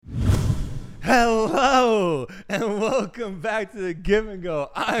Hello and welcome back to the Give and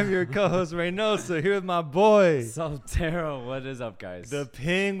Go. I'm your co-host Reynoso here with my boy. Soltero, what is up, guys? The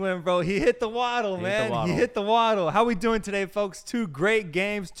Penguin, bro. He hit the waddle, man. He hit the waddle. How we doing today, folks? Two great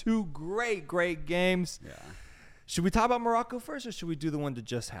games. Two great games. Yeah. Should we talk about Morocco first, or should we do the one that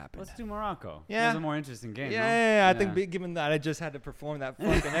just happened? Let's do Morocco. Yeah. It was a more interesting game. Yeah. I think given that I just had to perform that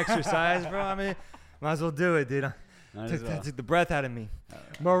fucking exercise, bro. I mean, might as well do it, dude. Took the breath out of me.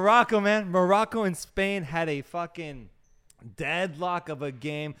 Morocco, man. Morocco and Spain had a fucking deadlock of a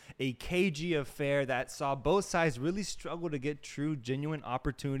game, a cagey affair that saw both sides really struggle to get true, genuine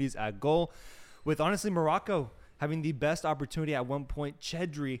opportunities at goal. With honestly Morocco having the best opportunity at one point.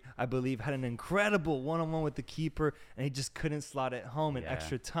 Chedri, I believe, had an incredible one-on-one with the keeper, and he just couldn't slot it home in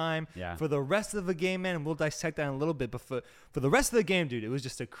extra time. Yeah. For the rest of the game, man, and we'll dissect that in a little bit, but for the rest of the game, dude, it was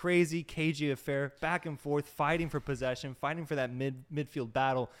just a crazy, cagey affair, back and forth, fighting for possession, fighting for that midfield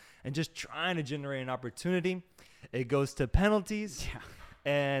battle, and just trying to generate an opportunity. It goes to penalties. Yeah.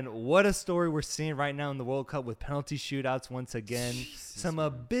 And what a story we're seeing right now in the World Cup with penalty shootouts once again. Some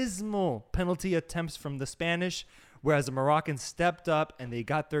abysmal penalty attempts from the Spanish, whereas the Moroccans stepped up and they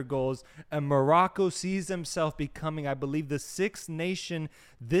got their goals. And Morocco sees himself becoming, I believe, the sixth nation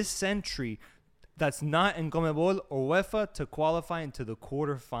this century that's not in CONMEBOL or UEFA to qualify into the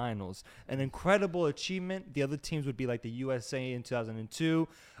quarterfinals. An incredible achievement. The other teams would be like the USA in 2002,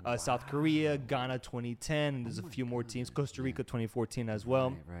 South Korea, Ghana 2010, and there's a few more teams, Costa Rica 2014 as well.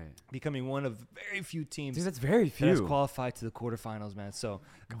 Right. Becoming one of very few teams. Dude, that's very few. That has qualified to the quarterfinals, man. So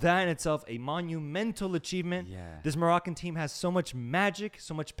that in itself, a monumental achievement. Yeah. This Moroccan team has so much magic,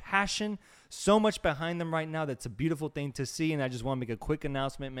 so much passion, so much behind them right now. That's a beautiful thing to see. And I just want to make a quick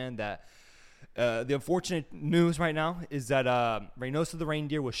announcement, man, that the unfortunate news right now is that Reynoso the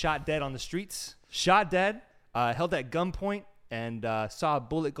reindeer was shot dead on the streets. Shot dead, held at gunpoint, and saw a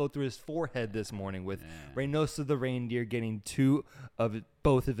bullet go through his forehead this morning with Reynoso the reindeer getting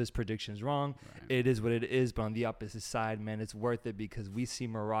both of his predictions wrong. Right. It is what it is, but on the opposite side, man, it's worth it because we see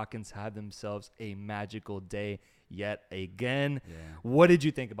Moroccans have themselves a magical day yet again. Yeah. What did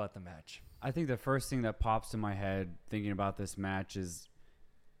you think about the match? I think the first thing that pops to my head thinking about this match is,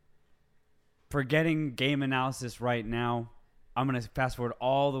 forgetting game analysis right now, I'm going to fast forward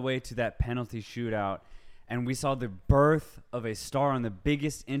all the way to that penalty shootout, and we saw the birth of a star on the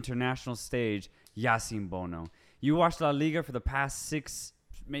biggest international stage, Yacine Bono. You watched La Liga for the past 6,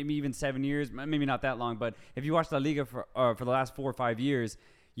 maybe even 7 years, maybe not that long, but if you watched La Liga for the last 4 or 5 years,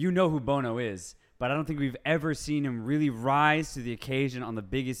 you know who Bono is. But I don't think we've ever seen him really rise to the occasion on the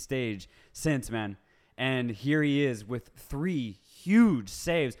biggest stage since, man. And here he is with 3 huge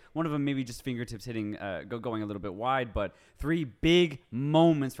saves. One of them maybe just fingertips hitting, going a little bit wide, but 3 big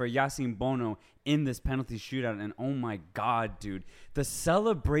moments for Yacine Bono in this penalty shootout. And oh my God, dude, the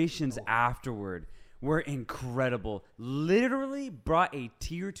celebrations afterward were incredible. Literally brought a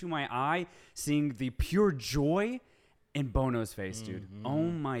tear to my eye seeing the pure joy in Bono's face, dude. Oh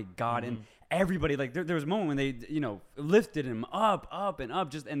my God. And everybody, like, there was a moment when they, lifted him up,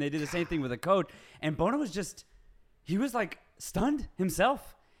 and they did the same thing with the coach. And Bono was just, he was like stunned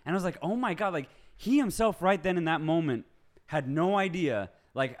himself. And I was like, oh my God, like he himself right then in that moment had no idea,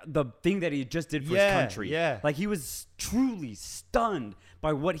 like the thing that he just did for his country. Yeah. Like he was truly stunned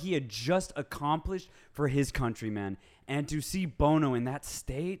by what he had just accomplished for his country, man. And to see Bono in that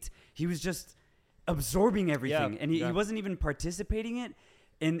state, he was just absorbing everything. And he wasn't even participating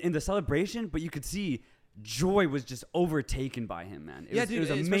in the celebration, but you could see joy was just overtaken by him, man. It was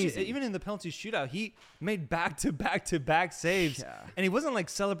amazing. Even in the penalty shootout, he made back-to-back saves, and he wasn't like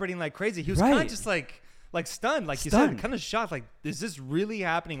celebrating like crazy. He was kind of just like stunned, like you said, kind of shocked. Like, is this really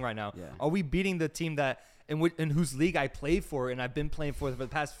happening right now? Yeah. Are we beating the team that in whose league I play for and I've been playing for the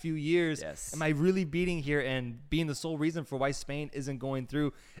past few years? Yes. Am I really beating here and being the sole reason for why Spain isn't going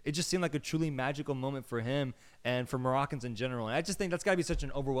through? It just seemed like a truly magical moment for him and for Moroccans in general. And I just think that's got to be such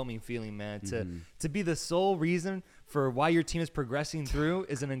an overwhelming feeling, man. To be the sole reason for why your team is progressing through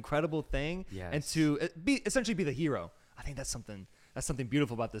is an incredible thing. Yes. And to essentially be the hero. I think that's something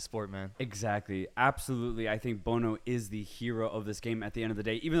beautiful about this sport, man. Exactly. Absolutely. I think Bono is the hero of this game at the end of the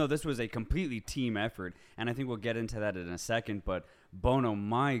day, even though this was a completely team effort. And I think we'll get into that in a second. But Bono,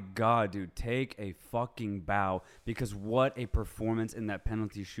 my God, dude, take a fucking bow, because what a performance in that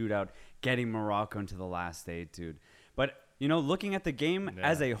penalty shootout, getting Morocco into the last stage, dude. But, looking at the game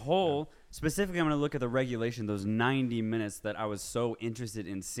as a whole, specifically, I'm going to look at the regulation, those 90 minutes that I was so interested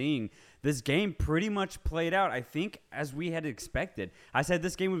in seeing. This game pretty much played out, I think, as we had expected. I said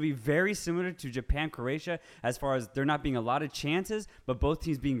this game would be very similar to Japan-Croatia as far as there not being a lot of chances, but both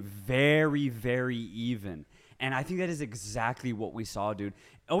teams being very, very even. And I think that is exactly what we saw, dude.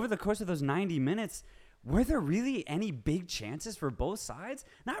 Over the course of those 90 minutes, were there really any big chances for both sides?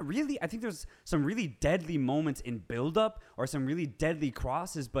 Not really. I think there's some really deadly moments in build-up or some really deadly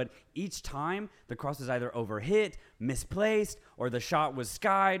crosses, but each time the cross was either overhit, misplaced, or the shot was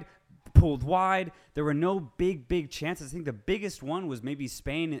skied, pulled wide. There were no big chances. I think the biggest one was maybe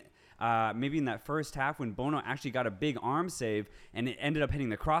Spain, maybe in that first half when Bono actually got a big arm save and it ended up hitting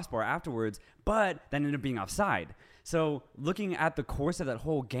the crossbar afterwards, but that ended up being offside. So looking at the course of that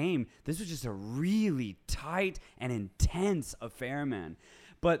whole game, this was just a really tight and intense affair, man.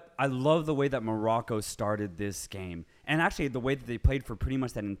 But I love the way that Morocco started this game. And actually the way that they played for pretty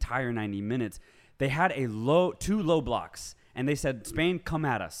much that entire 90 minutes. They had two low blocks. And they said, Spain, come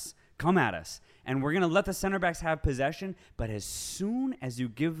at us. Come at us. And we're going to let the center backs have possession. But as soon as you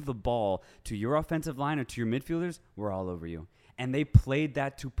give the ball to your offensive line or to your midfielders, we're all over you. And they played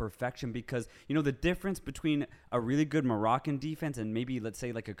that to perfection because, you know, the difference between a really good Moroccan defense and maybe, let's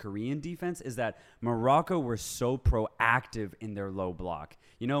say, like a Korean defense is that Morocco were so proactive in their low block.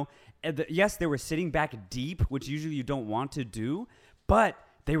 You know, yes, they were sitting back deep, which usually you don't want to do, but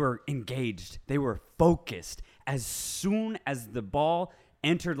they were engaged. They were focused. As soon as the ball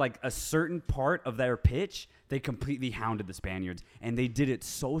entered like a certain part of their pitch, they completely hounded the Spaniards. And they did it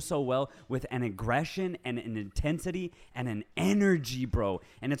so well with an aggression and an intensity and an energy, bro.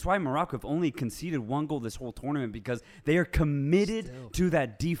 And it's why Morocco have only conceded 1 goal this whole tournament because they are committed to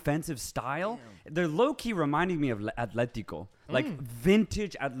that defensive style. Damn. They're low-key reminding me of Atletico. Like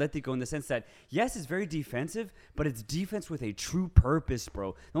vintage Atletico in the sense that, yes, it's very defensive, but it's defense with a true purpose,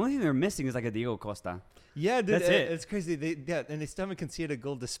 bro. The only thing they're missing is like a Diego Costa. Yeah, dude, that's it. It's crazy. And they still haven't conceded a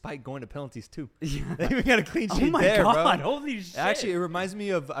goal despite going to penalties too. Yeah. They even got a clean sheet oh my there, God, bro. Holy shit. Actually, it reminds me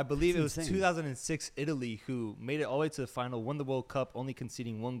of, I believe it was 2006 Italy who made it all the way to the final, won the World Cup, only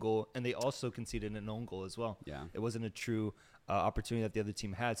conceding 1 goal, and they also conceded an own goal as well. Yeah, it wasn't a true opportunity that the other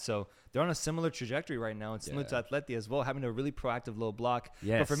team had. So they're on a similar trajectory right now, and similar to Atleti as well, having a really proactive low block.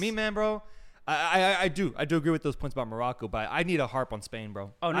 Yes. But for me, man, bro, I do agree with those points about Morocco, but I need a harp on Spain,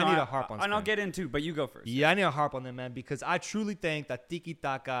 bro. Oh, no, I need a harp on Spain. And I'll get into, but you go first. Yeah, I need a harp on them, man, because I truly think that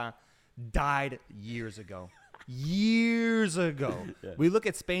tiki-taka died years ago. Years ago. Yeah. We look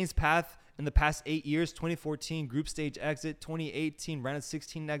at Spain's path in the past 8 years: 2014 group stage exit, 2018 round of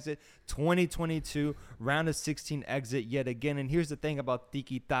 16 exit, 2022 round of 16 exit yet again. And here's the thing about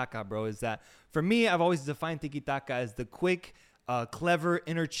tiki-taka, bro, is that for me, I've always defined tiki-taka as the quick, clever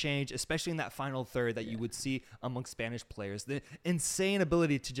interchange, especially in that final third that you would see among Spanish players. The insane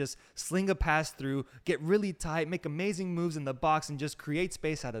ability to just sling a pass through, get really tight, make amazing moves in the box, and just create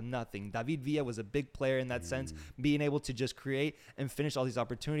space out of nothing. David Villa was a big player in that sense, being able to just create and finish all these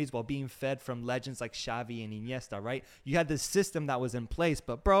opportunities while being fed from legends like Xavi and Iniesta, right? You had this system that was in place,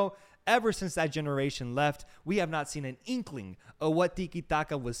 but bro, ever since that generation left, we have not seen an inkling of what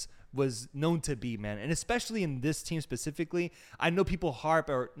tiki-taka was known to be, man. And especially in this team specifically, I know people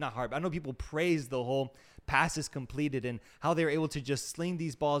I know people praise the whole passes completed and how they were able to just sling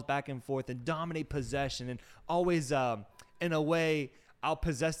these balls back and forth and dominate possession and always, in a way,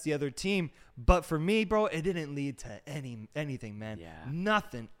 outpossess the other team. But for me, bro, it didn't lead to anything, man. Yeah.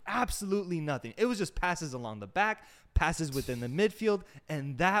 Nothing. Absolutely nothing. It was just passes along the back, passes within the midfield,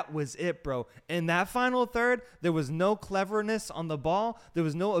 and that was it, bro. In that final third, there was no cleverness on the ball. There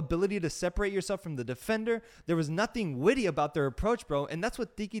was no ability to separate yourself from the defender. There was nothing witty about their approach, bro. And that's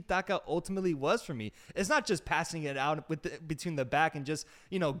what tiki-taka ultimately was for me. It's not just passing it out between the back and just,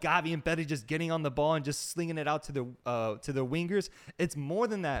 Gavi and Betty just getting on the ball and just slinging it out to the wingers. It's more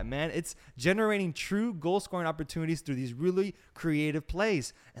than that, man. It's generating true goal-scoring opportunities through these really creative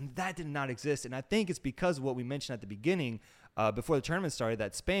plays. And that did not exist. And I think it's because of what we mentioned at the beginning, before the tournament started,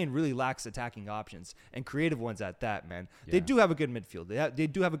 that Spain really lacks attacking options and creative ones at that, man. Yeah. They do have a good midfield. They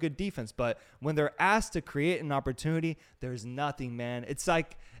do have a good defense. But when they're asked to create an opportunity, there's nothing, man. It's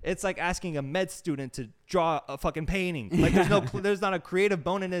like asking a med student to draw a fucking painting. Like there's not a creative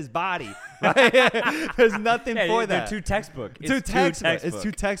bone in his body. Right? There's nothing for that. They're too textbook. It's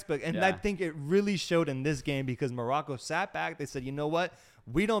too textbook. And I think it really showed in this game because Morocco sat back. They said, you know what?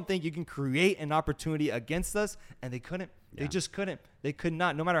 We don't think you can create an opportunity against us. And they couldn't. They just couldn't. They could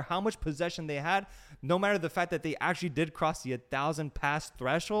not. No matter how much possession they had, no matter the fact that they actually did cross the 1,000 pass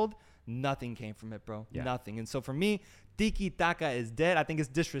threshold, nothing came from it, bro. Yeah. Nothing. And so for me, tiki-taka is dead. I think it's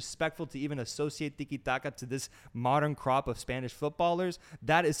disrespectful to even associate tiki-taka to this modern crop of Spanish footballers.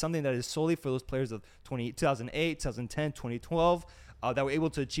 That is something that is solely for those players of 2008, 2010, 2012. That were able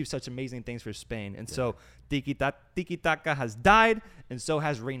to achieve such amazing things for Spain. And so tiki-taka has died, and so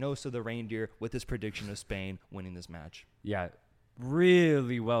has Reynoso the reindeer with his prediction of Spain winning this match. Yeah,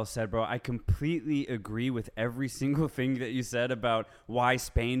 Really well said, bro. I completely agree with every single thing that you said about why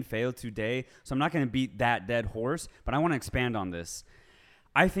Spain failed today. So I'm not going to beat that dead horse, but I want to expand on this.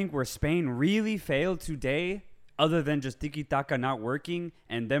 I think where Spain really failed today, other than just tiki-taka not working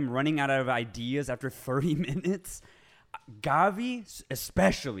and them running out of ideas after 30 minutes, Gavi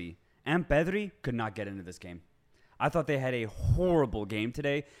especially and Pedri could not get into this game. I thought they had a horrible game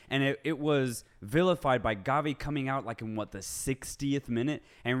today, and it was vilified by Gavi coming out like in the 60th minute.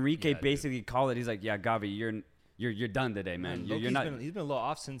 Enrique basically called it. He's like, "Yeah, Gavi, you're done today, man. You're not." He's been a little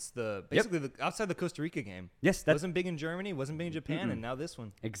off since outside the Costa Rica game. Yes, wasn't big in Germany, wasn't big in Japan, and now this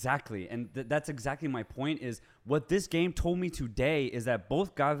one. Exactly, and that's exactly my point. Is what this game told me today is that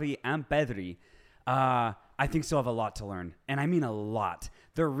both Gavi and Pedri, I think still have a lot to learn, and I mean a lot.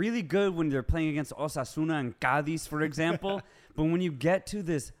 They're really good when they're playing against Osasuna and Cádiz, for example. But when you get to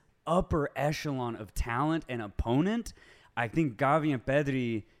this upper echelon of talent and opponent, I think Gavi and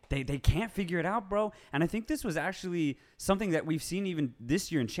Pedri, they can't figure it out, bro. And I think this was actually something that we've seen even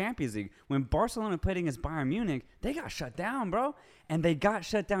this year in Champions League. When Barcelona played against Bayern Munich, they got shut down, bro. And they got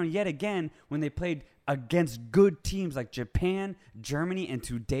shut down yet again when they played against good teams like Japan, Germany, and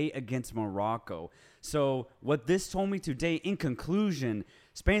today against Morocco. So what this told me today, in conclusion,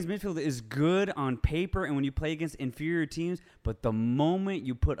 Spain's midfield is good on paper and when you play against inferior teams, but the moment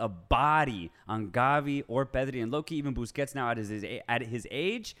you put a body on Gavi or Pedri, and low-key even Busquets now at his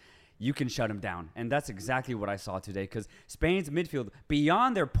age, you can shut him down. And that's exactly what I saw today, because Spain's midfield,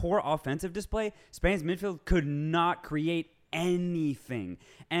 beyond their poor offensive display, Spain's midfield could not create anything.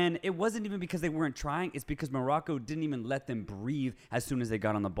 And it wasn't even because they weren't trying. It's because Morocco didn't even let them breathe as soon as they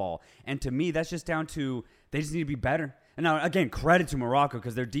got on the ball. And to me, that's just down to they just need to be better. And now, again, credit to Morocco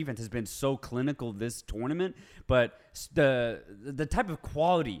because their defense has been so clinical this tournament. But the type of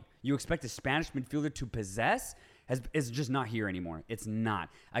quality you expect a Spanish midfielder to possess is just not here anymore. It's not.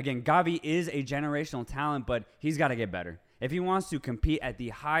 Again, Gavi is a generational talent, but he's got to get better. If he wants to compete at the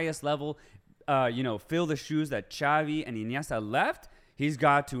highest level, fill the shoes that Xavi and Iniesta left, he's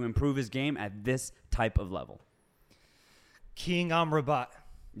got to improve his game at this type of level. King Amrabat.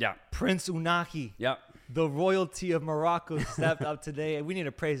 Yeah. Prince Unahi. Yep. The royalty of Morocco stepped up today. And we need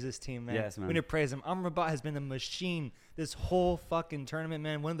to praise this team, man. Yes, man. We need to praise him. Amrabat has been a machine this whole fucking tournament,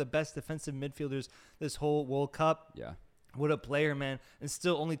 man. One of the best defensive midfielders this whole World Cup. Yeah. What a player, man. And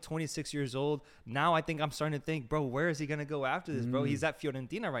still only 26 years old. Now I think I'm starting to think, bro, where is he going to go after this, bro? He's at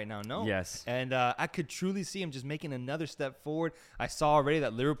Fiorentina right now, no? Yes. And I could truly see him just making another step forward. I saw already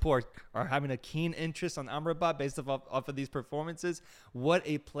that Liverpool are having a keen interest on Amrabat based off of these performances. What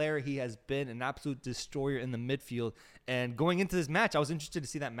a player he has been, an absolute destroyer in the midfield. And going into this match, I was interested to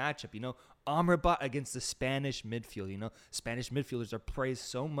see that matchup, Amrabat against the Spanish midfield. Spanish midfielders are praised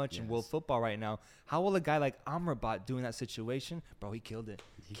so much in world football right now. How will a guy like Amrabat do in that situation? Bro, he killed it.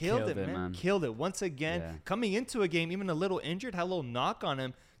 He killed it, man. Killed it. Once again, coming into a game, even a little injured, had a little knock on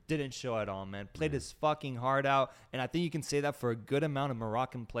him. Didn't show at all, man. Played his fucking heart out. And I think you can say that for a good amount of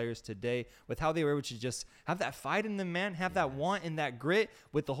Moroccan players today with how they were able to just have that fight in them, man. Have that want and that grit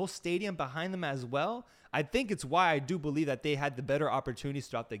with the whole stadium behind them as well. I think it's why I do believe that they had the better opportunities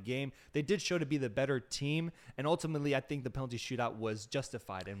throughout the game. They did show to be the better team. And ultimately, I think the penalty shootout was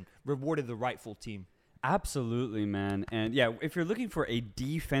justified and rewarded the rightful team. Absolutely, man. And yeah, if you're looking for a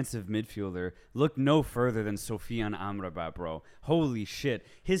defensive midfielder, look no further than Sofiane Amrabat, bro. Holy shit.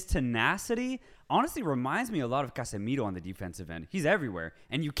 His tenacity honestly reminds me a lot of Casemiro on the defensive end. He's everywhere,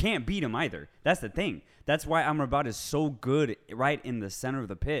 and you can't beat him either. That's the thing. That's why Amrabat is so good right in the center of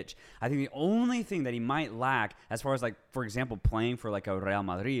the pitch. I think the only thing that he might lack, as far as, like, for example, playing for like a Real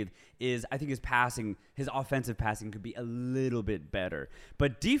Madrid, is I think his offensive passing could be a little bit better.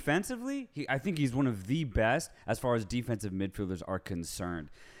 But defensively, I think he's one of the best as far as defensive midfielders are concerned.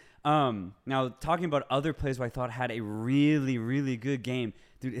 Now, talking about other players who I thought had a really, really good game,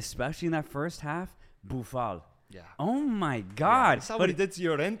 dude, especially in that first half, Buffal. Yeah. Oh my God. Yeah, what he did to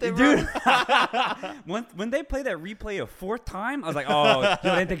Llorente, bro. Dude. when they played that replay a fourth time, I was like, oh,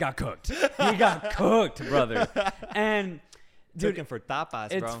 Llorente got cooked. He got cooked, brother. And dude, took him for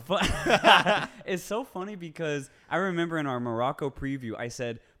tapas, it's bro. It's so funny because I remember in our Morocco preview, I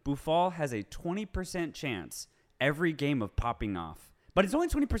said Buffal has a 20% chance every game of popping off. But it's only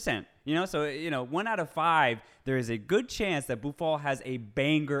 20%, So, 1 out of 5, there is a good chance that Buffal has a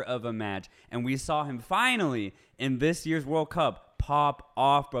banger of a match. And we saw him finally in this year's World Cup pop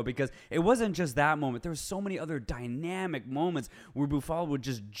off, bro, because it wasn't just that moment. There were so many other dynamic moments where Buffal would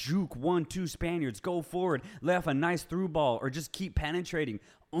just juke 1-2 Spaniards, go forward, lay off a nice through ball, or just keep penetrating.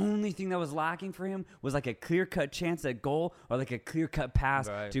 only thing that was lacking for him was like a clear-cut chance at goal or like a clear-cut pass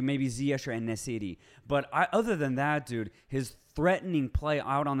to maybe Ziyech or Nesiri. But other than that, dude, his threatening play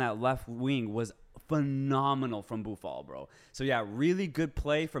out on that left wing was phenomenal from Boufal, bro. So yeah, really good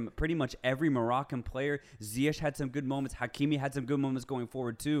play from pretty much every Moroccan player. Ziyech had some good moments. Hakimi had some good moments going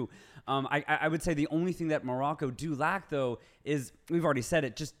forward too. I would say the only thing that Morocco do lack though is, we've already said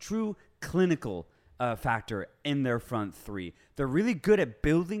it, just true clinical factor in their front three. They're really good at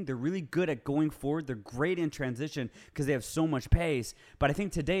building. They're really good at going forward. They're great in transition because they have so much pace. But I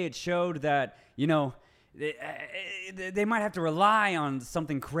think today it showed that, you know, they might have to rely on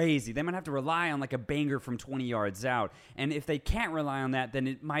something crazy. They might have to rely on like a banger from 20 yards out. And if they can't rely on that, then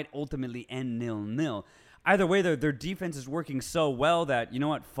it might ultimately end 0-0. Either way, their defense is working so well that, you know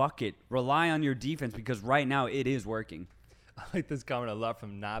what, fuck it. Rely on your defense because right now it is working. I like this comment a lot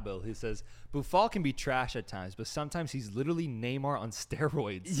from Nabil. He says, Boufal can be trash at times, but sometimes he's literally Neymar on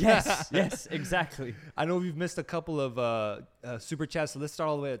steroids. Yes, exactly. I know we've missed a couple of super chats, so let's start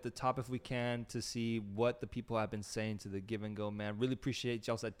all the way at the top if we can to see what the people have been saying to the Give and Go, man. Really appreciate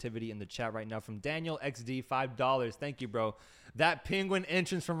y'all's activity in the chat right now. From Daniel XD, $5. Thank you, bro. That penguin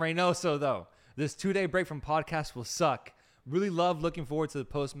entrance from Reynoso, though. This 2-day break from podcast will suck. Really looking forward to the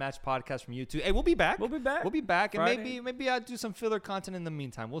post-match podcast from you too. Hey, we'll be back. We'll be back. Friday. And maybe I'll do some filler content in the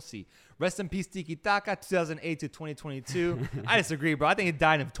meantime. We'll see. Rest in peace, Tiki Taka, 2008 to 2022. I disagree, bro. I think it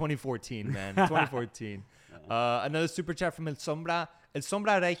died in 2014, man. 2014. Another super chat from El Sombra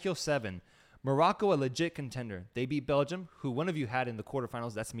Regio 7. Morocco, a legit contender. They beat Belgium, who one of you had in the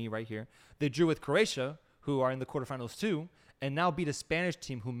quarterfinals. That's me right here. They drew with Croatia, who are in the quarterfinals too, and now beat a Spanish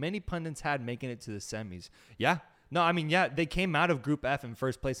team who many pundits had making it to the semis. Yeah. No, I mean, yeah, they came out of Group F in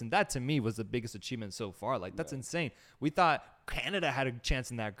first place, and that to me was the biggest achievement so far. Like, that's insane. We thought Canada had a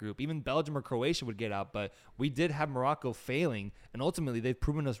chance in that group. Even Belgium or Croatia would get out, but we did have Morocco failing, and ultimately they've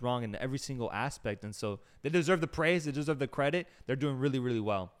proven us wrong in every single aspect, and so they deserve the praise. They deserve the credit. They're doing really, really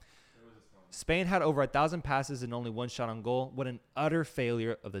well. Spain had over 1,000 passes and only one shot on goal. What an utter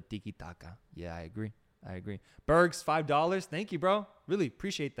failure of the tiki-taka. Yeah, I agree. Bergs, $5. Thank you, bro. Really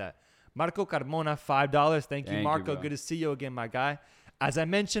appreciate that. Marco Carmona, $5. Thank you, Marco. Good to see you again, my guy. As I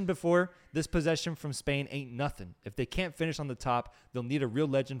mentioned before, this possession from Spain ain't nothing. If they can't finish on the top, they'll need a real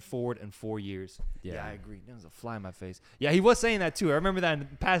legend forward in 4 years. Yeah, I agree. There was a fly in my face. Yeah, he was saying that too. I remember that in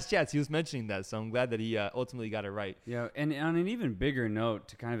past chats. He was mentioning that, so I'm glad that he ultimately got it right. Yeah, and on an even bigger note,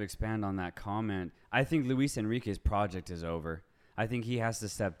 to kind of expand on that comment, I think Luis Enrique's project is over. I think he has to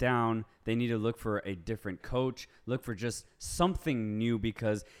step down. They need to look for a different coach, look for just something new,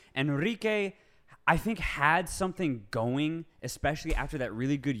 because Enrique, I think, had something going, especially after that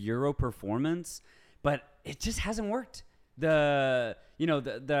really good Euro performance, but it just hasn't worked. That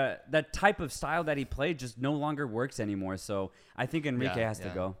type of style that he played just no longer works anymore. So I think Enrique has to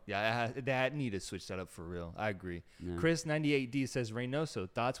go. Yeah, they need to switch that up for real. I agree. Yeah. Chris 98D says, Reynoso,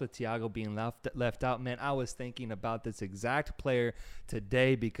 thoughts with Thiago being left out? Man, I was thinking about this exact player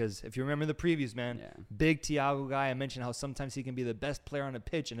today because if you remember the previews, man, big Thiago guy. I mentioned how sometimes he can be the best player on a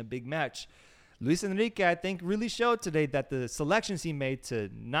pitch in a big match. Luis Enrique, I think, really showed today that the selections he made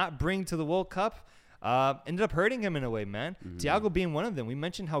to not bring to the World Cup ended up hurting him in a way, man. Mm-hmm. Thiago being one of them. We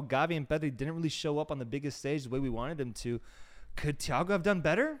mentioned how Gavi and Pedri didn't really show up on the biggest stage the way we wanted him to. Could Thiago have done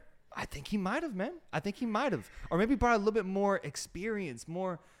better? I think he might have, man. I think he might have. Or maybe brought a little bit more experience,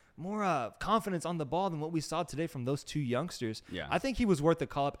 more confidence on the ball than what we saw today from those two youngsters. Yeah. I think he was worth the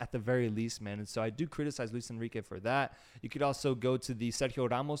call-up at the very least, man. And so I do criticize Luis Enrique for that. You could also go to the Sergio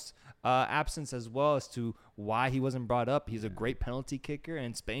Ramos absence as well as to why he wasn't brought up. He's a great penalty kicker,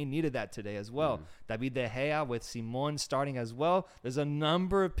 and Spain needed that today as well. David De Gea with Simon starting as well. There's a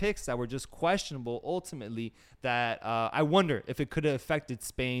number of picks that were just questionable ultimately that I wonder if it could have affected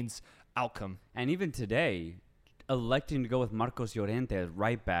Spain's outcome. And even today, electing to go with Marcos Llorente as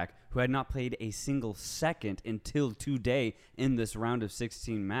right back, who had not played a single second until today in this round of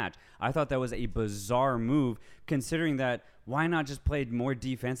 16 match. I thought that was a bizarre move, considering that why not just play a more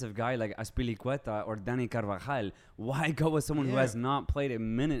defensive guy like Azpilicueta or Dani Carvajal? Why go with someone who has not played a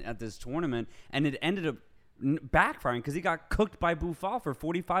minute at this tournament? And it ended up backfiring because he got cooked by Boufal for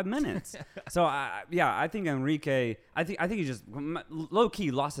 45 minutes. So I think Enrique, I think he just low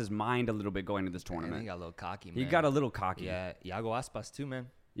key lost his mind a little bit going to this tournament. He got a little cocky, man. He got a little cocky. Yeah, Iago Aspas too, man.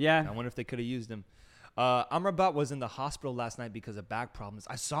 Yeah. I wonder if they could have used him. Amrabat was in the hospital last night because of back problems.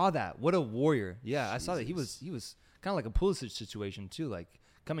 I saw that. What a warrior. Yeah, Jesus. I saw that. He was kind of like a Pulisic situation too. Like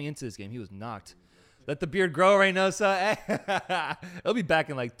coming into this game, he was knocked. Let the beard grow, Reynosa. He'll be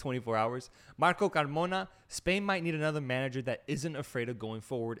back in like 24 hours. Marco Carmona, Spain might need another manager that isn't afraid of going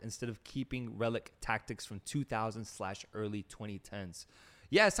forward instead of keeping relic tactics from 2000/early 2010s.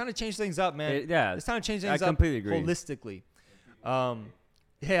 Yeah, it's time to change things up, man. It's time to change things up. I completely agree. Holistically.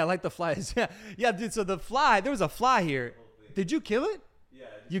 Yeah, I like the flies. Yeah, dude. So the fly, there was a fly here. Did you kill it? Yeah.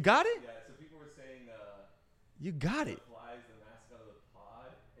 You got it? Yeah. So people were saying. You got it. The fly is the mascot of the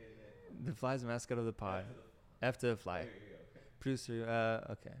pod. The fly is the mascot of the pod. F to the fly. There you go. Okay. Producer.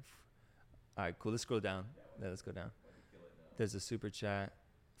 Okay. All right. Cool. Let's scroll down. Yeah, let's go down. There's a super chat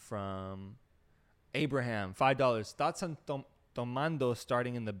from Abraham. $5. Thoughts on Tomando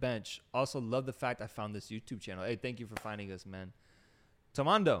starting in the bench. Also love the fact I found this YouTube channel. Hey, thank you for finding us, man.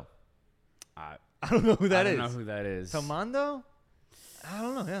 Tomando. I don't know who that is. I don't know who that is. Tomando? I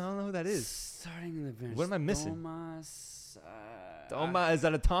don't know. Yeah, I don't know who that is. Starting in the bench. What am I missing? Thomas. Is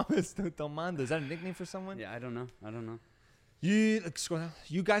that a Thomas? Tomando. Is that a nickname for someone? Yeah, I don't know. Scroll down.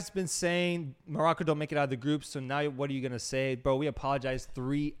 You guys been saying Morocco don't make it out of the group, so now what are you going to say? Bro, we apologized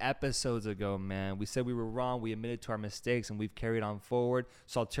 3 episodes ago, man. We said we were wrong. We admitted to our mistakes, and we've carried on forward.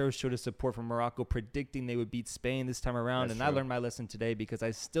 Saltero showed us support from Morocco, predicting they would beat Spain this time around, That's true. I learned my lesson today because I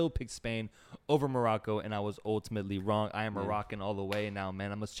still picked Spain over Morocco, and I was ultimately wrong. I am Moroccan all the way now,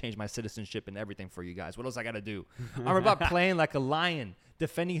 man. I must change my citizenship and everything for you guys. What else I got to do? I'm about playing like a lion,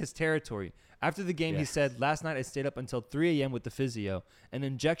 defending his territory. After the game, He said, last night I stayed up until 3 a.m. with the physio. An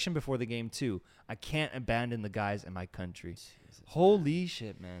injection before the game, too. I can't abandon the guys in my country. Jesus, Holy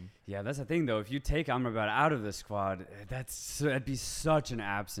shit, man. Yeah, that's the thing, though. If you take Amrabat out of the squad, that'd be such an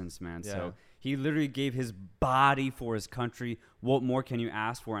absence, man. Yeah. So he literally gave his body for his country. What more can you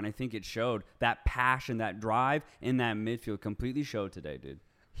ask for? And I think it showed. That passion, that drive in that midfield completely showed today, dude.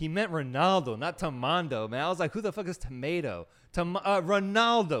 He meant Ronaldo, not Tomando, man. I was like, who the fuck is Tomato?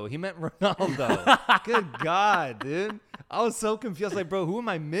 Ronaldo. He meant Ronaldo. Good God, dude. I was so confused. I was like, bro, who am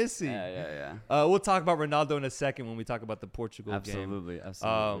I missing? Yeah. We'll talk about Ronaldo in a second when we talk about the Portugal game.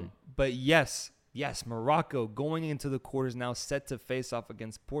 Absolutely. But yes, Morocco going into the quarters now, set to face off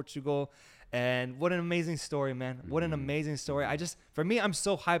against Portugal. And what an amazing story, man. What an amazing story. For me, I'm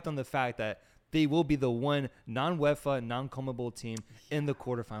so hyped on the fact that they will be the one non-UEFA, non-CONMEBOL team in the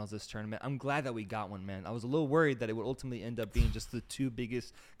quarterfinals this tournament. I'm glad that we got one, man. I was a little worried that it would ultimately end up being just the 2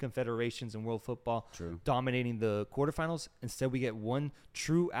 biggest confederations in world football dominating the quarterfinals. Instead, we get one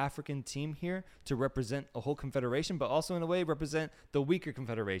true African team here to represent a whole confederation, but also in a way represent the weaker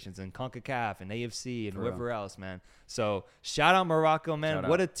confederations in CONCACAF and AFC and whoever else, man. So shout out Morocco, man.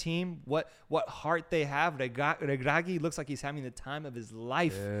 What a team. What heart they have. Regragui looks like he's having the time of his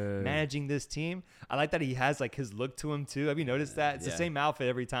life managing this team. I like that he has like his look to him too. Have you noticed that? It's the same outfit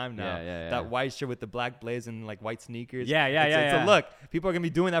every time now. That white shirt with the black blaze and like white sneakers. It's a look. People are gonna be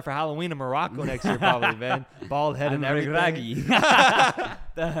doing that for Halloween in Morocco next year, probably, man. Bald head and everything.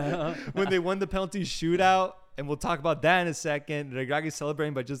 When they won the penalty shootout, and we'll talk about that in a second. Regragui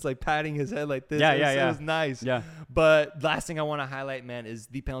celebrating by just like patting his head like this. It was nice. Yeah. But last thing I want to highlight, man, is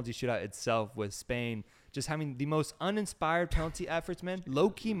the penalty shootout itself with Spain just having the most uninspired penalty efforts, man.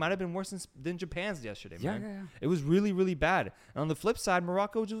 Low-key might have been worse than Japan's yesterday, man. Yeah. It was really, really bad. And on the flip side,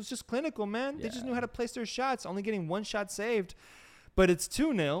 Morocco was just clinical, man. They just knew how to place their shots, only getting 1 shot saved. But it's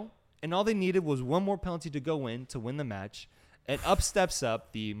 2-0, and all they needed was 1 more penalty to go in to win the match. And up steps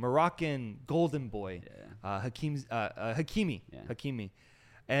the Moroccan golden boy, Hakimi.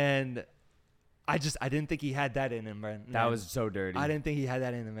 And I didn't think he had that in him, man. That was so dirty. I didn't think he had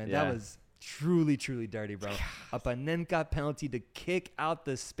that in him, man. That was truly, truly dirty, bro. A Panenka penalty to kick out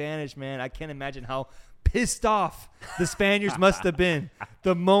the Spanish, man. I can't imagine how pissed off the Spaniards must have been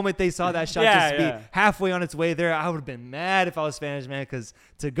the moment they saw that shot just be halfway on its way there. I would have been mad if I was Spanish, man, because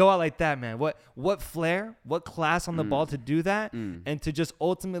to go out like that, man, what flair, what class on the ball to do that, and to just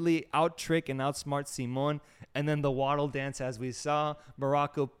ultimately out-trick and outsmart Simon, and then the waddle dance as we saw.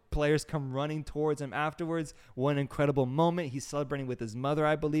 Morocco players come running towards him afterwards. One incredible moment. He's celebrating with his mother,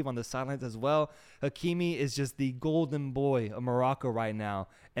 I believe, on the sidelines as well. Hakimi is just the golden boy of Morocco right now.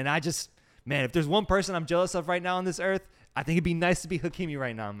 And man, if there's one person I'm jealous of right now on this earth, I think it'd be nice to be Hakimi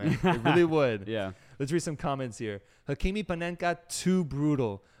right now, man. It really would. Let's read some comments here. Hakimi Panenka, too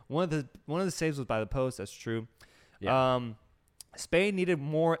brutal. One of the saves was by the post. That's true. Spain needed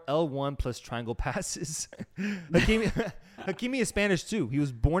more L1 plus triangle passes. Hakimi is Spanish too. He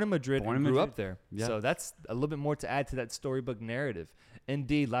was born in Madrid and grew up there. So that's a little bit more to add to that storybook narrative.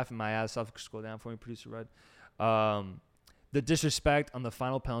 Indeed, laughing my ass off. Scroll down for me, producer Rudd. The disrespect on the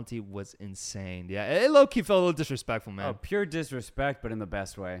final penalty was insane. Yeah, it low-key felt a little disrespectful, man. Oh, pure disrespect, but in the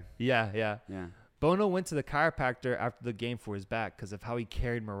best way. Yeah. Bono went to the chiropractor after the game for his back because of how he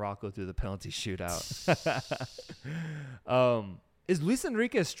carried Morocco through the penalty shootout. Is Luis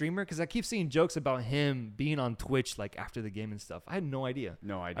Enrique a streamer? Because I keep seeing jokes about him being on Twitch like after the game and stuff. I had no idea.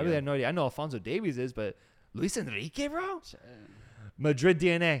 No idea. I really had no idea. I know Alfonso Davies is, but Luis Enrique, bro? Madrid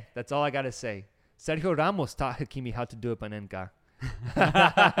DNA. That's all I got to say. Sergio Ramos taught Hakimi how to do a panenka.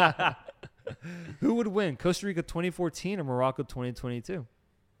 Who would win, Costa Rica 2014 or Morocco 2022?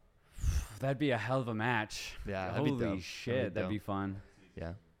 That'd be a hell of a match. Yeah, holy shit, that'd be fun.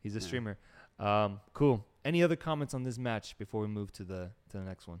 Yeah, he's a streamer. Cool. Any other comments on this match before we move to the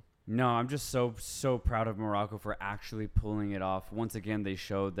next one? No, I'm just so proud of Morocco for actually pulling it off. Once again, they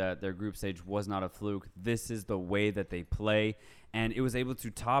showed that their group stage was not a fluke. This is the way that they play, and it was able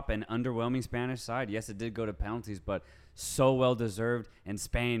to top an underwhelming Spanish side. Yes, it did go to penalties, but so well deserved. And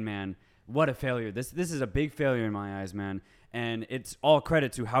Spain, man, what a failure. This is a big failure in my eyes, man. And it's all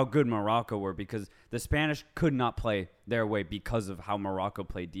credit to how good Morocco were, because the Spanish could not play their way because of how Morocco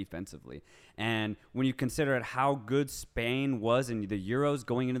played defensively. And when you consider how good Spain was in the Euros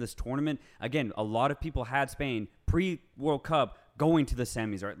going into this tournament, again, a lot of people had Spain pre-World Cup going to the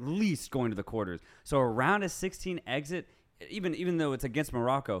semis or at least going to the quarters. So a round of 16 exit, even though it's against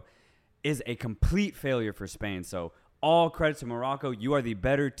Morocco, is a complete failure for Spain. So all credit to Morocco. You are the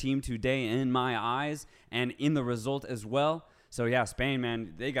better team today in my eyes and in the result as well. So, yeah, Spain,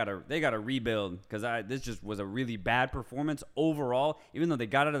 man, they gotta rebuild, because this just was a really bad performance overall. Even though they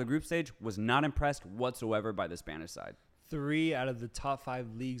got out of the group stage, was not impressed whatsoever by the Spanish side. 3 out of the top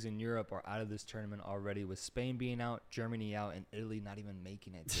 5 leagues in Europe are out of this tournament already, with Spain being out, Germany out, and Italy not even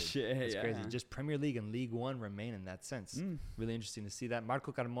making it. It's crazy. Just Premier League and League One remain in that sense. Really interesting to see that.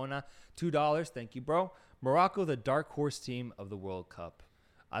 Marco Carmona, $2. Thank you, bro. Morocco, the dark horse team of the World Cup.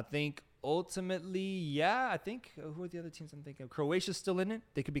 I think ultimately, who are the other teams I'm thinking of? Croatia's still in it.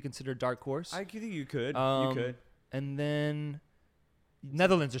 They could be considered dark horse. I think you could. And then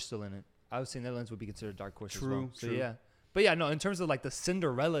Netherlands are still in it. I would say Netherlands would be considered dark horse as well. So, yeah. But, yeah, no, in terms of, like, the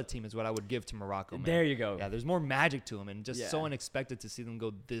Cinderella team is what I would give to Morocco, man. There you go. Yeah, there's more magic to them, and just so unexpected to see them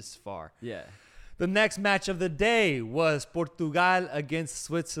go this far. Yeah. The next match of the day was Portugal against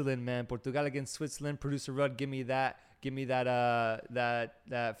Switzerland, man. Portugal against Switzerland. Producer Rudd, give me that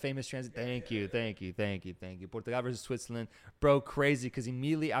famous transit. Thank you. Portugal versus Switzerland. Bro, crazy, because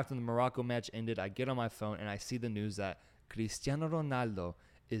immediately after the Morocco match ended, I get on my phone and I see the news that Cristiano Ronaldo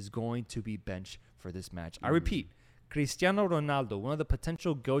is going to be benched for this match. I repeat, Cristiano Ronaldo, one of the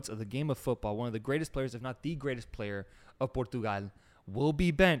potential GOATs of the game of football, one of the greatest players, if not the greatest player of Portugal, will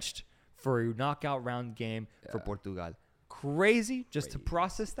be benched for a knockout round game for Portugal. Crazy to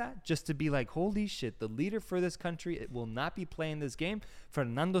process that, just to be like, holy shit, the leader for this country, it will not be playing this game.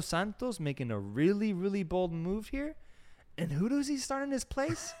 Fernando Santos making a really, really bold move here. And who does he start in his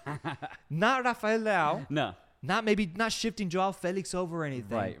place? Not Rafael Leao. No. Not shifting Joao Felix over or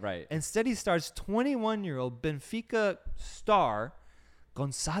anything. Right. Instead, he starts 21-year-old Benfica star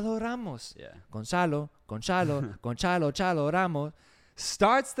Gonzalo Ramos. Yeah. Gonzalo Ramos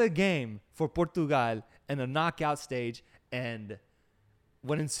starts the game for Portugal in a knockout stage, and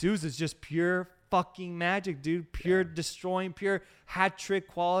what ensues is just pure fucking magic, dude. Pure destroying, pure hat trick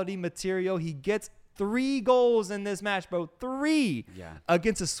quality material. He gets 3 goals in this match, bro. 3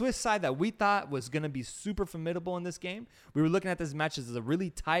 against a Swiss side that we thought was going to be super formidable in this game. We were looking at this match as a really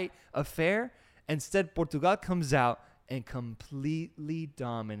tight affair. Instead, Portugal comes out and completely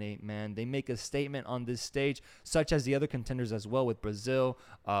dominate, man. They make a statement on this stage, such as the other contenders as well, with Brazil,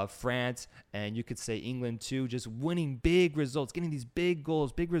 France, and you could say England too, just winning big results, getting these big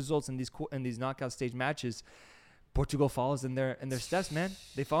goals, big results in these knockout stage matches. Portugal follows in their steps, man.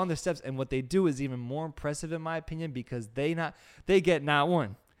 They follow in their steps, and what they do is even more impressive in my opinion, because they get not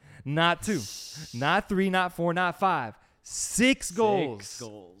 1, not 2, not 3, not 4, not 5, 6 goals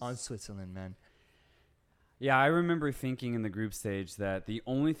on Switzerland, man. Yeah, I remember thinking in the group stage that the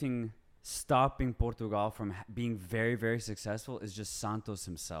only thing stopping Portugal from being very, very successful is just Santos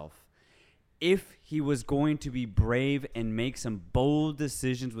himself. If he was going to be brave and make some bold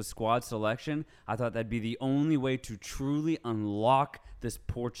decisions with squad selection, I thought that'd be the only way to truly unlock this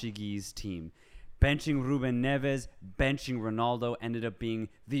Portuguese team. Benching Ruben Neves, benching Ronaldo ended up being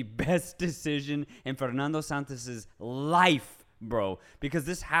the best decision in Fernando Santos's life, bro, because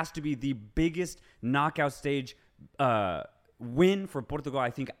this has to be the biggest knockout stage win for Portugal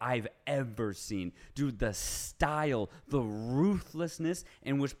I think I've ever seen. Dude, the style, the ruthlessness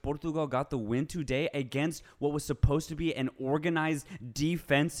in which Portugal got the win today against what was supposed to be an organized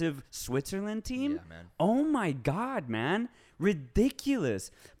defensive Switzerland team. Yeah, man. Oh my God, man. Ridiculous.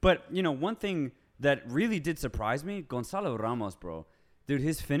 But, one thing that really did surprise me, Gonzalo Ramos, bro. Dude,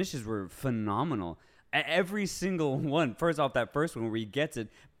 his finishes were phenomenal. Every single one. First off, that first one where he gets it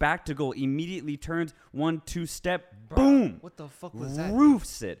back to goal, immediately turns 1-2 step, boom. What the fuck was that?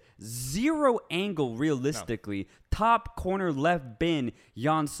 Roofs it. 0 angle realistically. No. Top corner left bin.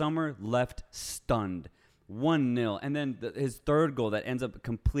 Jan Sommer left stunned. 1-0. And then his third goal that ends up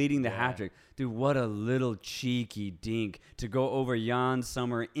completing the hat trick. Dude, what a little cheeky dink to go over Jan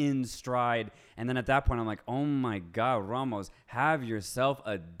Sommer in stride. And then at that point, I'm like, oh my God, Ramos, have yourself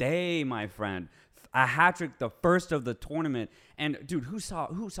a day, my friend. A hat trick, the first of the tournament. And dude, who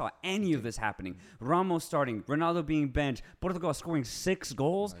saw any of this happening? Ramos starting, Ronaldo being benched, Portugal scoring 6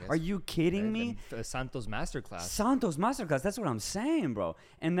 goals. Are you kidding me? Santos masterclass. Santos masterclass. That's what I'm saying, bro.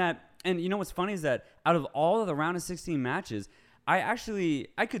 And you know what's funny is that out of all of the round of 16 matches, I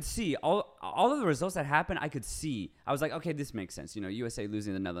could see all of the results that happened. I could see. I was like, okay, this makes sense. You know, USA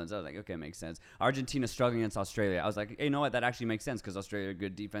losing the Netherlands. I was like, okay, it makes sense. Argentina struggling against Australia. I was like, hey, you know what? That actually makes sense because Australia a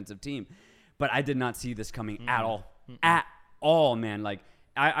good defensive team. But I did not see this coming at all. At all, man. Like,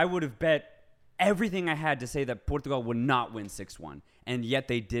 I would have bet everything I had to say that Portugal would not win 6-1. And yet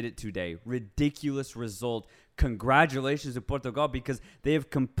they did it today. Ridiculous result. Congratulations to Portugal because they have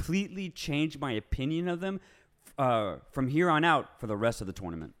completely changed my opinion of them from here on out for the rest of the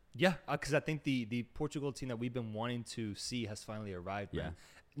tournament. Yeah, because I think the Portugal team that we've been wanting to see has finally arrived, man.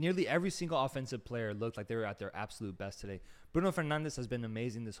 Nearly every single offensive player looked like they were at their absolute best today. Bruno Fernandes has been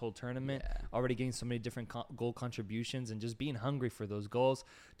amazing this whole tournament, already getting so many different goal contributions and just being hungry for those goals.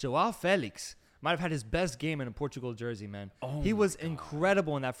 Joao Felix might have had his best game in a Portugal jersey, man. He was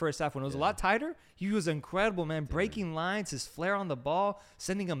incredible in that first half. When it was a lot tighter, he was incredible, man. Breaking lines, his flair on the ball,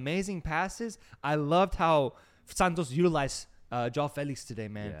 sending amazing passes. I loved how Santos utilized Joao Felix today,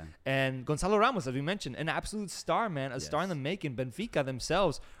 man. And Gonzalo Ramos, as we mentioned, an absolute star, man. A star in the making. Benfica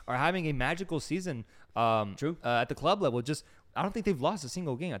themselves are having a magical season at the club level. I don't think they've lost a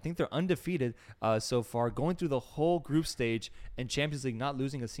single game. I think they're undefeated so far, going through the whole group stage and Champions League, not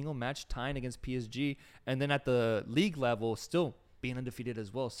losing a single match, tying against PSG. And then at the league level, still being undefeated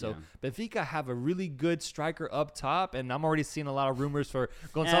as well. So Benfica have a really good striker up top, and I'm already seeing a lot of rumors for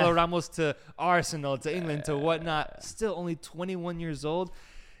Gonzalo Ramos to Arsenal, to England, to whatnot. Still only 21 years old.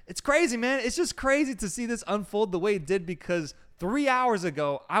 It's crazy, man. It's just crazy to see this unfold the way it did because 3 hours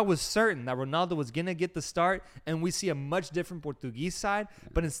ago, I was certain that Ronaldo was going to get the start, and we see a much different Portuguese side.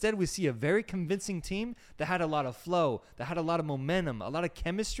 But instead, we see a very convincing team that had a lot of flow, that had a lot of momentum, a lot of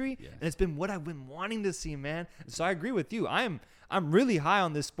chemistry, and it's been what I've been wanting to see, man. So I agree with you. I'm really high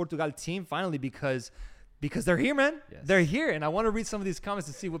on this Portugal team finally because they're here, man. They're here, and I want to read some of these comments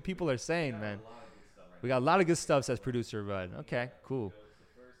to see what people are saying, man. We got a lot of good stuff, says producer Bud. Okay, cool.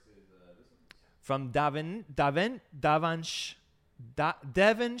 From Devonsh.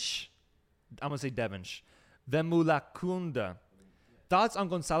 I'm going to say Devonsh. Vemulakunda. Thoughts on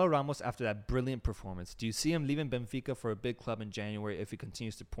Gonzalo Ramos after that brilliant performance? Do you see him leaving Benfica for a big club in January if he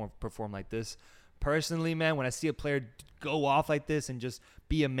continues to perform like this? Personally, man, when I see a player go off like this and just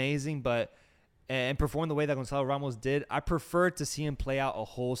be amazing and perform the way that Gonzalo Ramos did, I prefer to see him play out a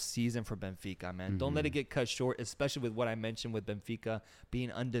whole season for Benfica, man. Don't let it get cut short, especially with what I mentioned with Benfica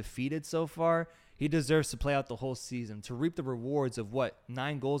being undefeated so far. He deserves to play out the whole season to reap the rewards of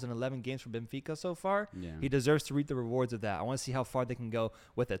 9 goals in 11 games for Benfica so far. He deserves to reap the rewards of that. I want to see how far they can go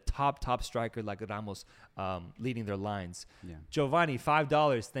with a top striker like Ramos leading their lines. Giovanni,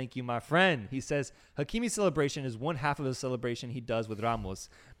 $5. Thank you, my friend. He says, Hakimi's celebration is one half of the celebration he does with Ramos.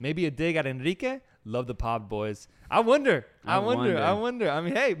 Maybe a dig at Enrique? Love the pod, boys. I wonder. I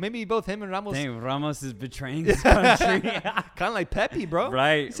mean, hey, maybe both him and Ramos. Dang, Ramos is betraying his country. Kind of like Pepe, bro.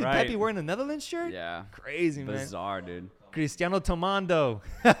 Right, you see Pepe wearing a Netherlands shirt? Yeah. Crazy, man. Bizarre, dude. Cristiano Tomando.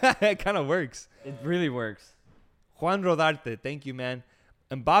 It kind of works. It really works. Juan Rodarte. Thank you, man.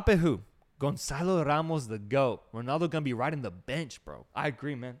 Mbappe who? Gonzalo Ramos the GOAT. Ronaldo going to be riding the bench, bro. I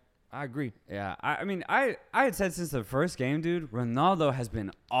agree, man. I agree. Yeah, I mean, I had said since the first game, dude, Ronaldo has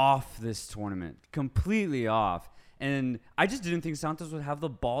been off this tournament. Completely off. And I just didn't think Santos would have the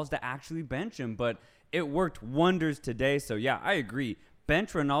balls to actually bench him, but it worked wonders today. So, yeah, I agree.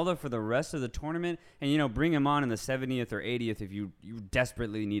 Bench Ronaldo for the rest of the tournament and, bring him on in the 70th or 80th if you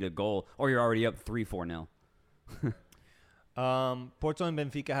desperately need a goal or you're already up 3-4-0. Porto and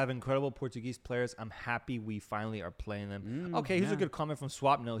Benfica have incredible Portuguese players. I'm happy we finally are playing them. Okay, here's a good comment from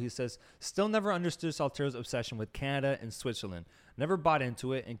Swapno. He says, still never understood Saltero's obsession with Canada and Switzerland. Never bought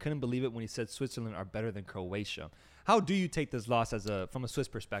into it and couldn't believe it when he said Switzerland are better than Croatia. How do you take this loss from a Swiss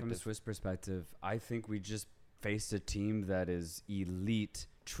perspective? From a Swiss perspective, I think we just faced a team that is elite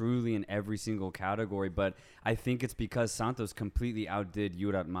truly in every single category, but I think it's because Santos completely outdid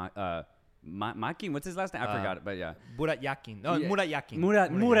Jurat Makin, what's his last name? I forgot it, but yeah. Murat Yakin. No, yeah. Murat Yakin.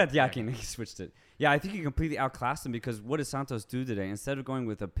 Murat Yakin. He switched it. Yeah, I think he completely outclassed him because what does Santos do today? Instead of going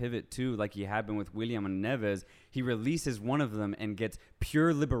with a pivot 2 like he had been with William and Neves, he releases one of them and gets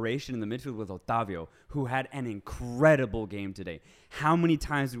pure liberation in the midfield with Otavio, who had an incredible game today. How many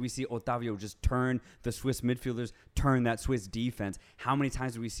times did we see Otavio just turn the Swiss midfielders, turn that Swiss defense? How many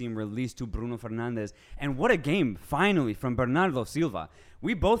times did we see him release to Bruno Fernandes? And what a game, finally, from Bernardo Silva.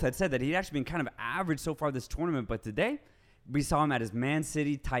 We both had said that he'd actually been kind of average so far this tournament, but today we saw him at his Man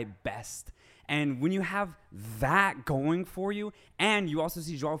City type best. And when you have that going for you, and you also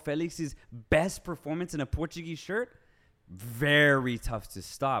see João Felix's best performance in a Portuguese shirt, very tough to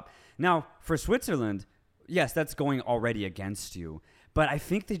stop. Now, for Switzerland, yes, that's going already against you. But I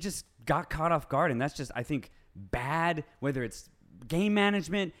think they just got caught off guard, and that's just, I think, bad, whether it's game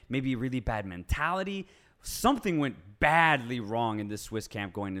management, maybe really bad mentality. Something went badly wrong in this Swiss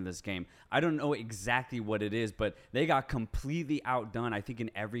camp going into this game. I don't know exactly what it is, but they got completely outdone, I think, in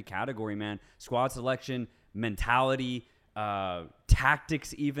every category, man. Squad selection, mentality,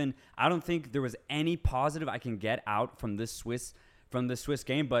 tactics even. I don't think there was any positive I can get out from this Swiss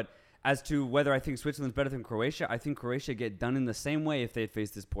game. But as to whether I think Switzerland's better than Croatia, I think Croatia get done in the same way if they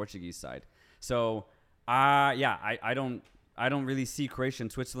faced this Portuguese side. So, I don't really see Croatia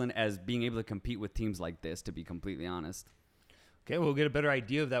and Switzerland as being able to compete with teams like this, to be completely honest. Okay, we'll get a better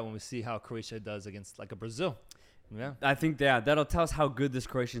idea of that when we see how Croatia does against like a Brazil. Yeah, I think that'll tell us how good this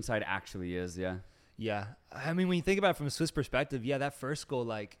Croatian side actually is. Yeah. Yeah, I mean, when you think about it from a Swiss perspective, yeah, that first goal,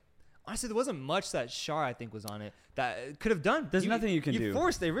 like, honestly, there wasn't much that Schär, I think, was on it that could have done. There's nothing you can do. You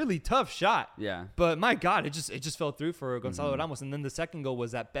forced a really tough shot. Yeah. But my God, it just fell through for Gonzalo Ramos. And then the second goal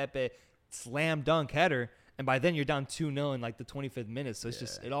was that Pepe slam dunk header. And by then you're down 2-0 in like the 25th minute. So it's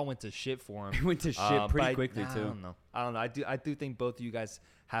just, it all went to shit for him. It went to shit pretty quickly too. I don't know. I do think both of you guys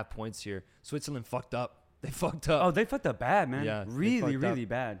have points here. Switzerland fucked up. They fucked up. Oh, they fucked up bad, man. Yeah. Really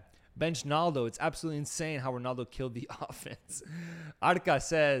bad. Bench Ronaldo. It's absolutely insane how Ronaldo killed the offense. Arca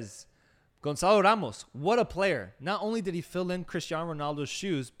says, Gonzalo Ramos, what a player. Not only did he fill in Cristiano Ronaldo's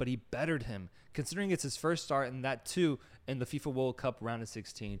shoes, but he bettered him, considering it's his first start and that too in the FIFA World Cup round of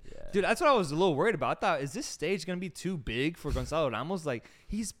 16. Yeah. Dude, that's what I was a little worried about. I thought, is this stage going to be too big for Gonzalo Ramos? Like,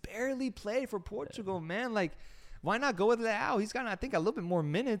 he's barely played for Portugal, man. Like, why not go with Leao? He's got, I think, a little bit more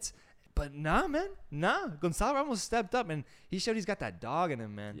minutes. But nah, man. Nah. Gonzalo Ramos stepped up, and he showed he's got that dog in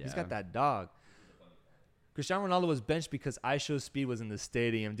him, man. Yeah. He's got that dog. Cristiano Ronaldo was benched because iShowSpeed was in the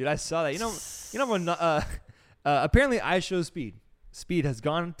stadium. Dude, I saw that. You know when apparently Speed has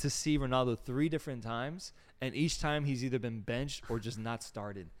gone to see Ronaldo 3 different times, and each time he's either been benched or just not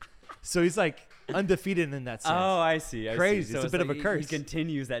started. So he's like undefeated in that sense. Oh, I see. Crazy. So it's a bit of a curse. He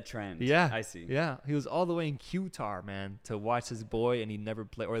continues that trend. Yeah. I see. Yeah. He was all the way in Qatar, man, to watch his boy, and he never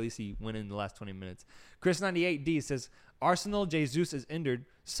played, or at least he went in the last 20 minutes. Chris98D says, Arsenal, Jesus is injured.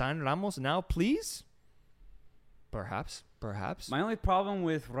 Sign Ramos now, please? Perhaps. My only problem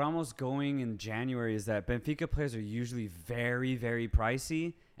with Ramos going in January is that Benfica players are usually very, very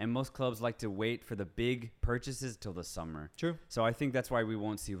pricey, and most clubs like to wait for the big purchases till the summer. True. So I think that's why we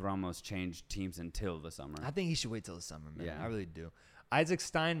won't see Ramos change teams until the summer. I think he should wait till the summer, man. Yeah. I really do. Isaac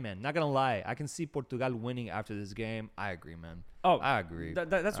Steinman, not going to lie. I can see Portugal winning after this game. I agree, man. Oh, I agree.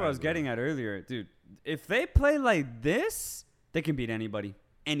 That's what I was getting at earlier. Dude, if they play like this, they can beat anybody.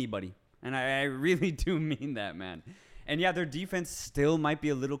 Anybody. And I really do mean that, man. And yeah, their defense still might be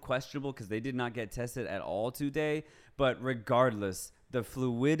a little questionable because they did not get tested at all today. But regardless, the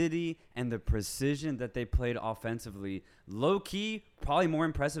fluidity and the precision that they played offensively, low-key, probably more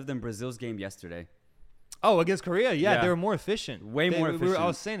impressive than Brazil's game yesterday. Oh, against Korea? Yeah. They were more efficient. Way more efficient. I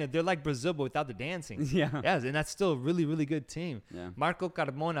was saying it. They're like Brazil, but without the dancing. Yeah. And that's still a really, really good team. Yeah. Marco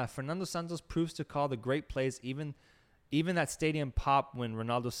Carmona, Fernando Santos proves to call the great plays, even that stadium pop when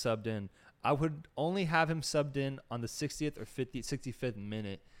Ronaldo subbed in. I would only have him subbed in on the 60th or 65th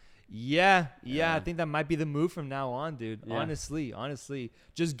minute. Yeah, I think that might be the move from now on, dude. Yeah. Honestly.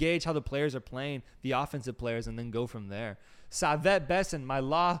 Just gauge how the players are playing, the offensive players, and then go from there. Savet Besson,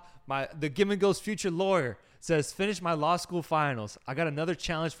 the Give and Go's future lawyer, says, finish my law school finals. I got another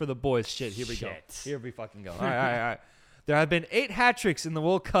challenge for the boys. Shit, here we go. Here we fucking go. All right. There have been 8 hat tricks in the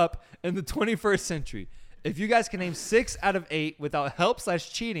World Cup in the 21st century. If you guys can name 6 out of 8 without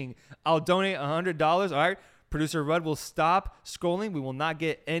help/cheating, I'll donate $100. All right. Producer Rudd will stop scrolling. We will not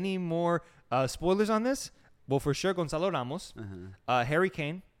get any more spoilers on this. Well, for sure, Gonzalo Ramos. Harry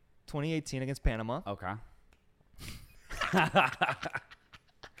Kane, 2018 against Panama. Okay.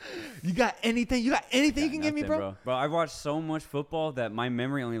 You got anything? You can give me, bro? Bro, I've watched so much football that my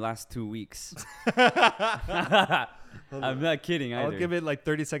memory only lasts 2 weeks. I'm not kidding either. I'll give it like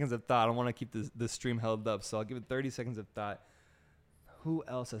 30 seconds of thought. I don't want to keep the stream held up, so I'll give it 30 seconds of thought. Who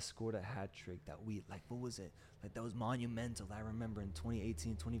else has scored a hat trick that we like? What was it? Like that was monumental. I remember in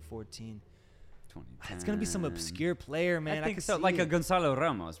 2018, 2014. It's gonna be some obscure player, man. I think could so. see Like a it. Gonzalo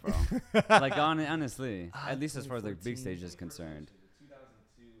Ramos, bro. Like honestly, at least as far as the big 2014. stage is concerned.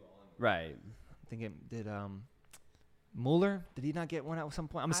 Right. I think it did. Mueller, did he not get one at some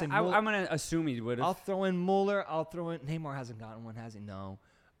point? I'm gonna say Mueller. I'm gonna assume he would have. I'll throw in Mueller. I'll throw in Neymar. Hasn't gotten one, has he? No.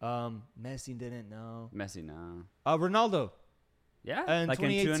 Messi didn't. No. Messi, no. Ronaldo. Yeah. In Like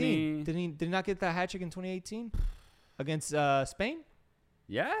 2018, did he not get that hat trick in 2018 against Spain?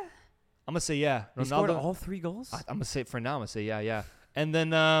 Yeah. I'm gonna say yeah. He scored Ronaldo. all 3 goals. I'm gonna say for now. I'm gonna say yeah. And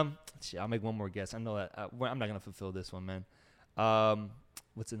then shit, I'll make one more guess. I know that I'm not gonna fulfill this one, man.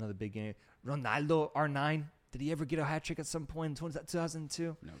 What's another big game? Ronaldo R9. Did he ever get a hat trick at some point in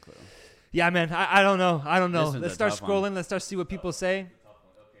 2002? No clue. Yeah, man. I don't know. This one's Let's a start tough scrolling. one. Let's start see what people say.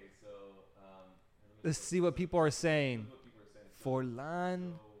 Okay, so Let's see what people are saying.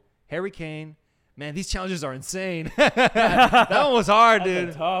 Forlan, Harry Kane. Man, these challenges are insane. That one was hard, dude.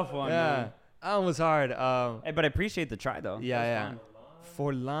 That's a tough one. Yeah, Man. that one was hard. Hey, but I appreciate the try though. Yeah.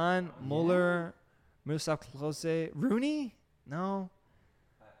 Forlan, Muller, Miroslav Klose, Rooney. No.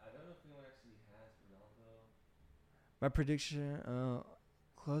 I don't know if anyone actually has Ronaldo. My prediction: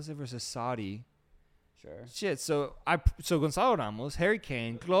 Klose versus Saudi. Sure. Shit. So Gonzalo Ramos, Harry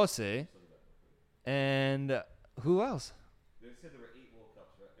Kane, Klose, and who else? They said there were 8 World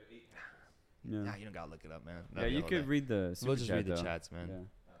Cups, right? 8 matches. Yeah. Nah, you don't gotta look it up, man. Yeah, you could read the super We'll just chat, read the though. chats, man.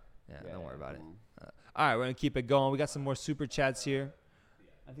 Yeah. Yeah, don't worry about it. come on. All right, we're gonna keep it going. We got some more super chats here.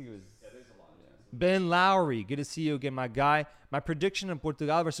 I think it was. Ben Lowry, good to see you again, my guy. My prediction in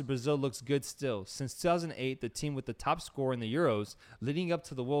Portugal versus Brazil looks good still. Since 2008, the team with the top score in the Euros leading up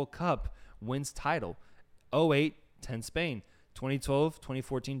to the World Cup wins title. 08, 10 Spain. 2012,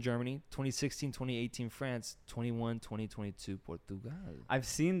 2014 Germany. 2016, 2018 France. 21, 2022 Portugal. I've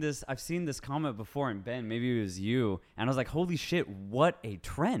seen this comment before, and Ben, maybe it was you, and I was like, "Holy shit, what a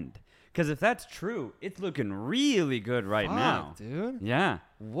trend!" Because if that's true, it's looking really good right now, dude. Yeah.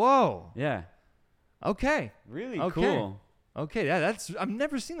 Whoa. Yeah. Okay. Really Okay. cool. Okay, yeah, that's I've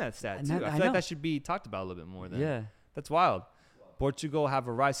never seen that stat too. I feel know. like that should be talked about a little bit more. Then. Yeah. That's wild. Portugal have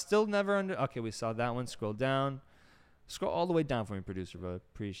a rise. Still never under. Okay, we saw that one. Scroll down. Scroll all the way down for me, producer, bro.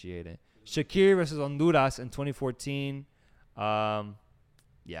 Appreciate it. Shaqiri versus Honduras in 2014.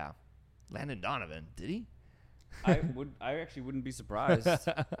 Yeah. Landon Donovan. Did he? I actually wouldn't be surprised.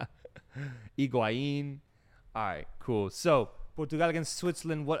 Higuain. All right, cool. So, Portugal against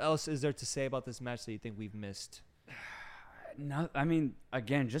Switzerland. What else is there to say about this match that you think we've missed? No, I mean,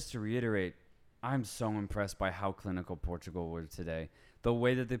 again, just to reiterate, I'm so impressed by how clinical Portugal were today. The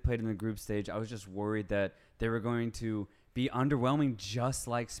way that they played in the group stage, I was just worried that they were going to be underwhelming just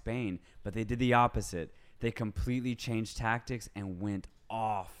like Spain, but they did the opposite. They completely changed tactics and went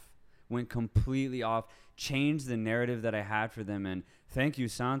completely off, changed the narrative that I had for them. And thank you,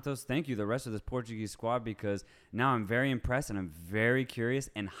 Santos. Thank you, the rest of this Portuguese squad, because now I'm very impressed and I'm very curious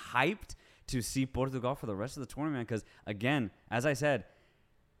and hyped to see Portugal for the rest of the tournament. Because, again, as I said,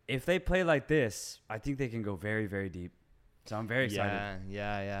 if they play like this, I think they can go very, very deep. So I'm very excited.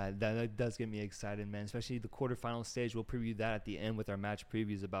 Yeah. That does get me excited, man. Especially the quarterfinal stage. We'll preview that at the end with our match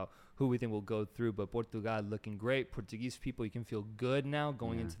previews about who we think will go through. But Portugal looking great. Portuguese people, you can feel good now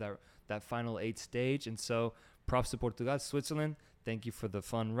going into that final 8 stage. And so props to Portugal. Switzerland, thank you for the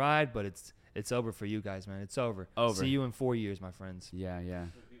fun ride. But it's over for you guys, man. It's over. See you in 4 years, my friends. Yeah.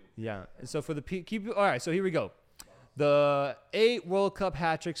 Yeah. And so for the all right, so here we go. The 8 World Cup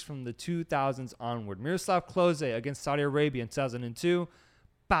hat tricks from the 2000s onward. Miroslav Klose against Saudi Arabia in 2002.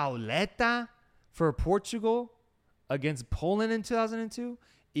 Pauleta for Portugal against Poland in 2002.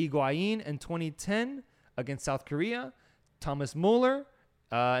 Higuain in 2010 against South Korea. Thomas Muller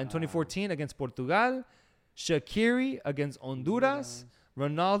in 2014 against Portugal. Shaqiri against Honduras.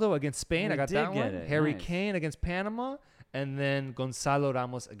 Ronaldo against Spain. I got that one. Harry Kane against Panama. And then Gonzalo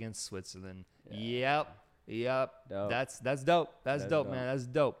Ramos against Switzerland. Yep. Dope. That's dope. That's dope, man. That's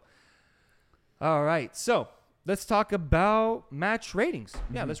dope. All right. So let's talk about match ratings.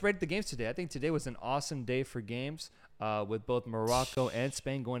 Yeah, let's rate the games today. I think today was an awesome day for games with both Morocco and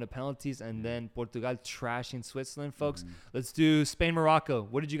Spain going to penalties and then Portugal trashing Switzerland, folks. Let's do Spain-Morocco.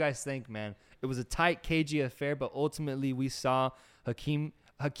 What did you guys think, man? It was a tight, cagey affair, but ultimately we saw Hakimi.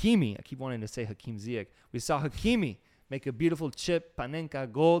 I keep wanting to say Hakim Ziyech. We saw Hakimi make a beautiful chip,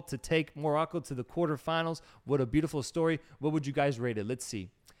 Panenka goal to take Morocco to the quarterfinals. What a beautiful story. What would you guys rate it? Let's see.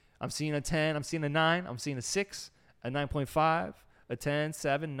 I'm seeing a 10. I'm seeing a 9. I'm seeing a 6, a 9.5, a 10,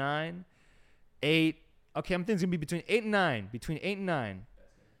 7, 9, 8. Okay, I'm thinking it's going to be between 8 and 9. Between 8 and 9.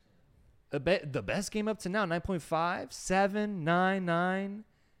 The best game up to now, 9.5, 7, 9, 9,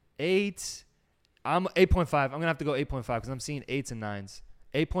 8. I'm 8.5. I'm going to have to go 8.5 because I'm seeing 8s and 9s.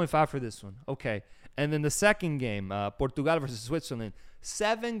 8.5 for this one. Okay. And then the second game, Portugal versus Switzerland.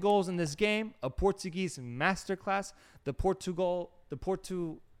 7 goals in this game. A Portuguese masterclass. The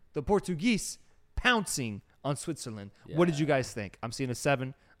Portuguese pouncing on Switzerland. Yeah. What did you guys think? I'm seeing a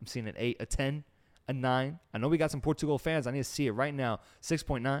 7. I'm seeing an 8, a 10, a 9. I know we got some Portugal fans. I need to see it right now.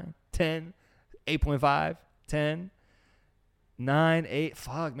 6.9, 10, 8.5, 10, 9, 8.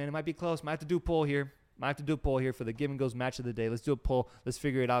 Fuck, man. It might be close. Might have to do a poll here. For the Give and Goes match of the day. Let's do a poll. Let's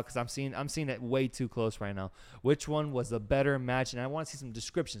figure it out because I'm seeing it way too close right now. Which one was the better match? And I want to see some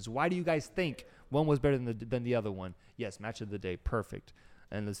descriptions. Why do you guys think one was better than the other one? Yes, match of the day. Perfect.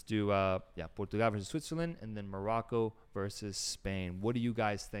 And let's do Portugal versus Switzerland and then Morocco versus Spain. What do you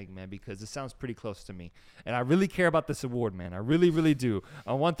guys think, man? Because it sounds pretty close to me. And I really care about this award, man. I really, really do.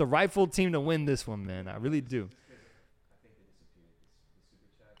 I want the rightful team to win this one, man. I really do.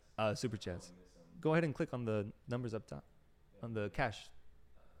 I think the super chats. Go ahead and click on the numbers up top, on the cash.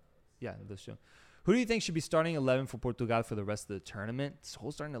 Yeah, the show. Who do you think should be starting 11 for Portugal for the rest of the tournament? This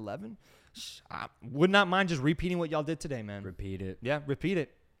whole starting 11? I would not mind just repeating what y'all did today, man. Repeat it. Yeah, repeat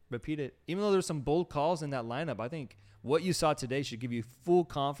it. Even though there's some bold calls in that lineup, I think what you saw today should give you full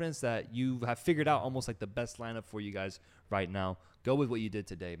confidence that you have figured out almost like the best lineup for you guys right now. Go with what you did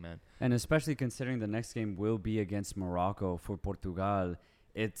today, man. And especially considering the next game will be against Morocco for Portugal,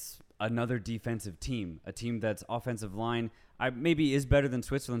 it's another defensive team, a team that's offensive line maybe is better than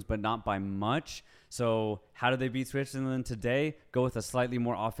Switzerland's, but not by much. So how do they beat Switzerland today? Go with a slightly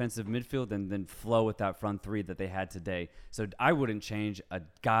more offensive midfield and then flow with that front three that they had today. So I wouldn't change a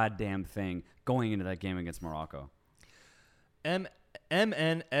goddamn thing going into that game against Morocco.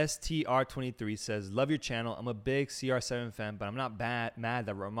 MNSTR23 says, love your channel. I'm a big CR7 fan, but I'm not mad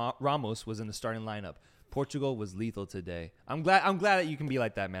that Ramos was in the starting lineup. Portugal was lethal today. I'm glad that you can be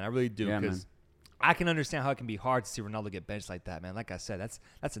like that, man. I really do, because I can understand how it can be hard to see Ronaldo get benched like that, man. Like I said,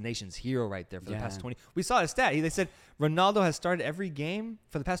 that's a nation's hero right there for the past 20. We saw a stat. They said Ronaldo has started every game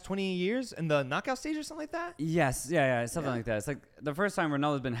for the past 20 years in the knockout stage or something like that. Yes, something like that. It's like the first time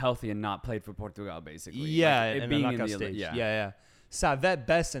Ronaldo's been healthy and not played for Portugal, basically. Yeah, like in the knockout stage. Yeah. Savet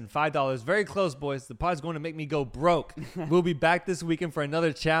Besson, $5. Very close, boys. The pod's going to make me go broke. We'll be back this weekend for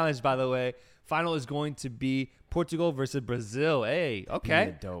another challenge, by the way. Final is going to be Portugal versus Brazil. Hey,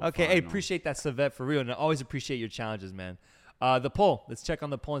 okay. Hey, appreciate that, Savet, for real. And I always appreciate your challenges, man. The poll. Let's check on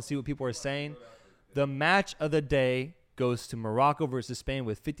the poll and see what people are saying. The match of the day goes to Morocco versus Spain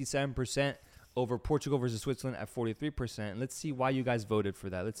with 57%. Over Portugal versus Switzerland at 43%. And let's see why you guys voted for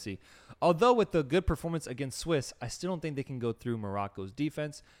that. Let's see. Although with the good performance against Swiss, I still don't think they can go through Morocco's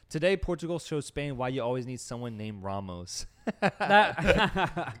defense. Today, Portugal shows Spain why you always need someone named Ramos.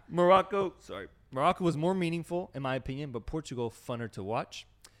 Morocco was more meaningful, in my opinion, but Portugal funner to watch.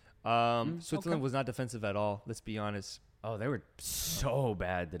 Switzerland was not defensive at all. Let's be honest. Oh, they were so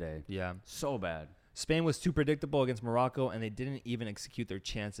bad today. Yeah. So bad. Spain was too predictable against Morocco, and they didn't even execute their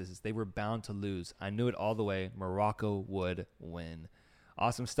chances. They were bound to lose. I knew it all the way. Morocco would win.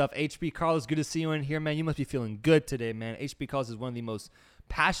 Awesome stuff. HB Carlos, good to see you in here, man. You must be feeling good today, man. HB Carlos is one of the most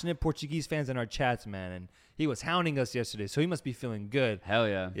passionate Portuguese fans in our chats, man, and he was hounding us yesterday, so he must be feeling good. Hell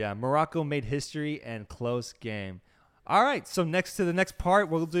yeah. Yeah, Morocco made history and close game. All right, so next to the next part,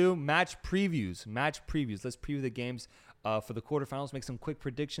 we'll do match previews. Let's preview the games for the quarterfinals, make some quick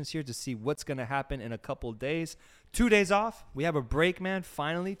predictions here to see what's going to happen in a couple days. 2 days off. We have a break, man,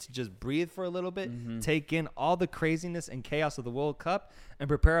 finally, to just breathe for a little bit, take in all the craziness and chaos of the World Cup, and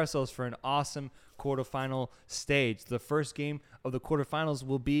prepare ourselves for an awesome quarterfinal stage. The first game of the quarterfinals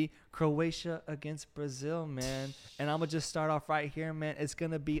will be Croatia against Brazil, man. And I'm going to just start off right here, man. It's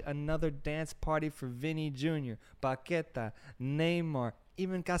going to be another dance party for Vini Jr., Paqueta, Neymar,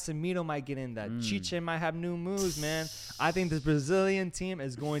 even Casemiro might get in that. Chiche might have new moves, man. I think this Brazilian team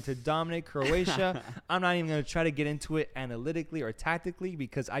is going to dominate Croatia. I'm not even going to try to get into it analytically or tactically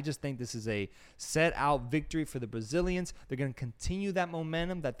because I just think this is a set-out victory for the Brazilians. They're going to continue that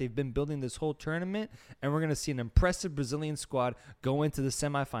momentum that they've been building this whole tournament, and we're going to see an impressive Brazilian squad go into the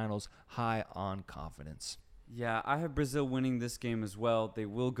semifinals high on confidence. Yeah, I have Brazil winning this game as well. They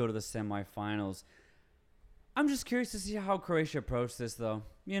will go to the semifinals. I'm just curious to see how Croatia approach this, though.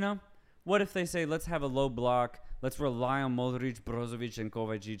 You know, what if they say, let's have a low block, let's rely on Modric, Brozovic, and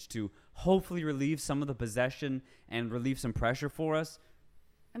Kovacic to hopefully relieve some of the possession and relieve some pressure for us,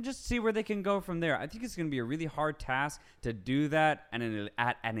 and just see where they can go from there. I think it's going to be a really hard task to do that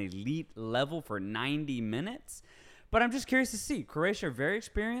at an elite level for 90 minutes. But I'm just curious to see. Croatia are very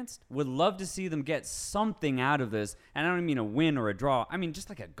experienced. Would love to see them get something out of this. And I don't mean a win or a draw. I mean just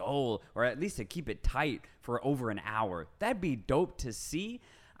like a goal, or at least to keep it tight for over an hour. That'd be dope to see.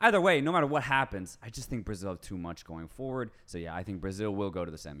 Either way, no matter what happens, I just think Brazil have too much going forward. So, yeah, I think Brazil will go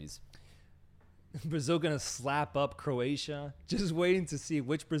to the semis. Brazil going to slap up Croatia. Just waiting to see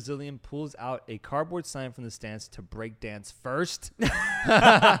which Brazilian pulls out a cardboard sign from the stands to break dance first.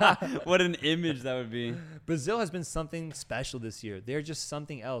 What an image that would be. Brazil has been something special this year. They're just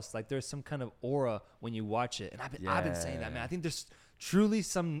something else. Like there's some kind of aura when you watch it. And I've been saying that, man. I think there's truly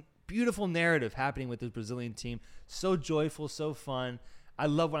some beautiful narrative happening with this Brazilian team. So joyful, so fun. I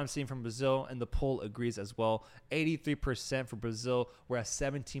love what I'm seeing from Brazil, and the poll agrees as well. 83% for Brazil, whereas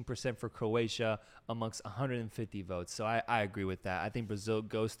 17% for Croatia amongst 150 votes. So I agree with that. I think Brazil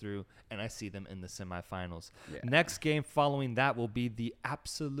goes through, and I see them in the semifinals. Yeah. Next game following that will be the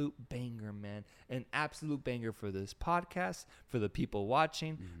absolute banger, man. An absolute banger for this podcast, for the people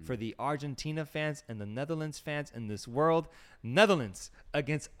watching, for the Argentina fans and the Netherlands fans in this world. Netherlands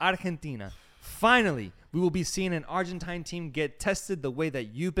against Argentina. Finally, we will be seeing an Argentine team get tested the way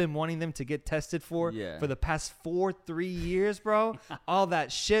that you've been wanting them to get tested for the past 3 years, bro. All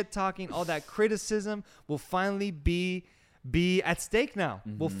that shit talking, all that criticism will finally be at stake now.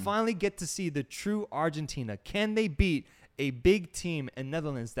 We'll finally get to see the true Argentina. Can they beat a big team in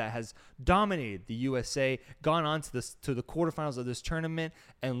Netherlands that has dominated the USA, gone on to the quarterfinals of this tournament,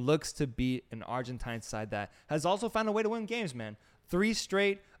 and looks to beat an Argentine side that has also found a way to win games, man. 3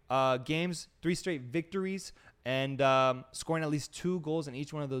 straight games, 3 straight victories, and scoring at least 2 goals in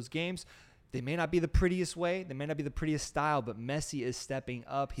each one of those games. They may not be the prettiest way, they may not be the prettiest style, but Messi is stepping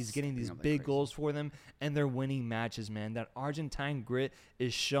up. He's getting these big goals for them, and they're winning matches, man. That Argentine grit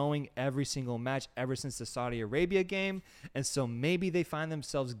is showing every single match ever since the Saudi Arabia game, and so maybe they find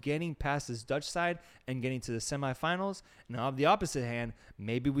themselves getting past this Dutch side and getting to the semifinals. Now, on the opposite hand,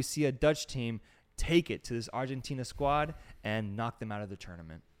 maybe we see a Dutch team take it to this Argentina squad and knock them out of the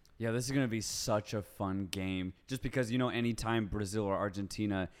tournament. Yeah, this is going to be such a fun game just because, anytime Brazil or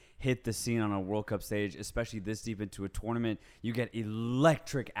Argentina hit the scene on a World Cup stage, especially this deep into a tournament, you get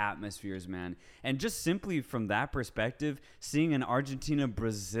electric atmospheres, man. And just simply from that perspective, seeing an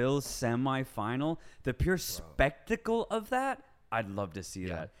Argentina-Brazil semifinal, the pure spectacle of that, I'd love to see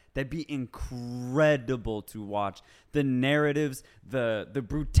that. That'd be incredible to watch. The narratives, the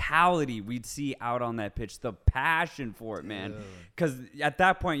brutality we'd see out on that pitch, the passion for it, man. Because at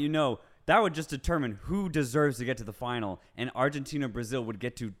that point, that would just determine who deserves to get to the final. And Argentina and Brazil would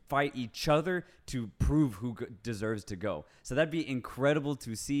get to fight each other to prove who deserves to go. So that'd be incredible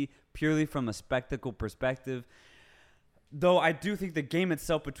to see purely from a spectacle perspective. Though I do think the game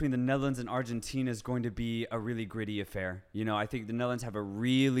itself between the Netherlands and Argentina is going to be a really gritty affair. I think the Netherlands have a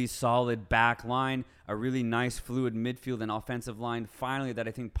really solid back line, a really nice fluid midfield and offensive line, finally, that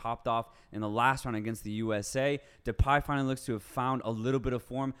I think popped off in the last round against the USA. Depay finally looks to have found a little bit of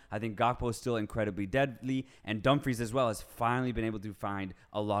form. I think Gakpo is still incredibly deadly, and Dumfries as well has finally been able to find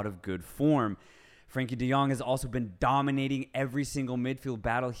a lot of good form. Frankie de Jong has also been dominating every single midfield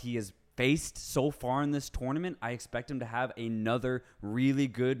battle he has faced so far in this tournament. I expect him to have another really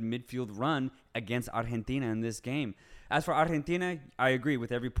good midfield run against Argentina in this game. As for Argentina, I agree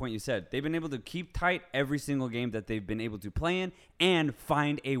with every point you said. They've been able to keep tight every single game that they've been able to play in and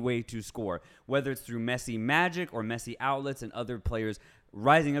find a way to score, whether it's through Messi magic or Messi outlets and other players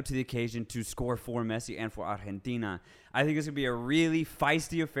rising up to the occasion to score for Messi and for Argentina. I think it's going to be a really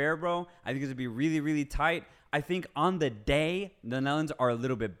feisty affair, bro. I think it's going to be really, really tight. I think on the day, the Netherlands are a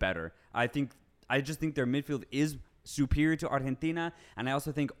little bit better. I just think their midfield is superior to Argentina, and I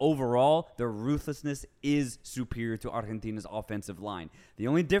also think overall their ruthlessness is superior to Argentina's offensive line. The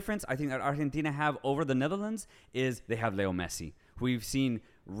only difference I think that Argentina have over the Netherlands is they have Leo Messi, who we've seen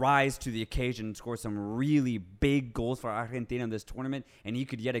rise to the occasion and score some really big goals for Argentina in this tournament, and he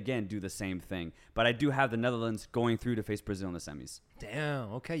could yet again do the same thing. But I do have the Netherlands going through to face Brazil in the semis.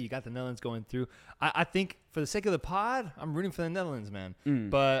 Damn, okay, you got the Netherlands going through. I think for the sake of the pod, I'm rooting for the Netherlands, man.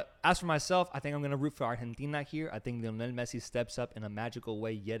 But as for myself, I think I'm going to root for Argentina here. I think Lionel Messi steps up in a magical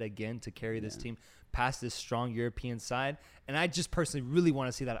way yet again to carry this team past this strong European side. And I just personally really want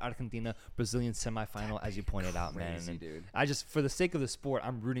to see that Argentina-Brazilian semifinal, as you pointed out, man. And dude. I just, for the sake of the sport,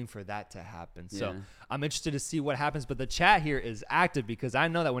 I'm rooting for that to happen. So I'm interested to see what happens. But the chat here is active because I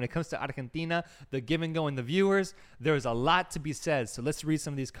know that when it comes to Argentina, the give and go and the viewers, there's a lot to be said. So let's read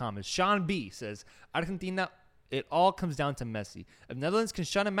some of these comments. Sean B says, Argentina, it all comes down to Messi. If Netherlands can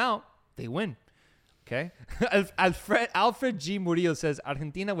shut him out, they win. Okay. Alfred G. Murillo says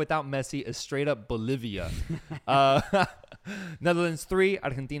Argentina without Messi is straight up Bolivia. Netherlands 3,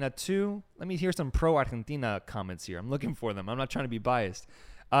 Argentina 2. Let me hear some pro-Argentina comments here. I'm looking for them. I'm not trying to be biased.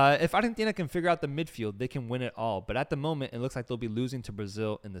 If Argentina can figure out the midfield, they can win it all. But at the moment, it looks like they'll be losing to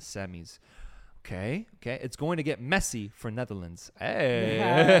Brazil in the semis. Okay. It's going to get messy for Netherlands.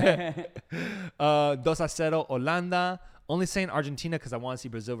 Hey. 2-0 Holanda. Only saying Argentina because I want to see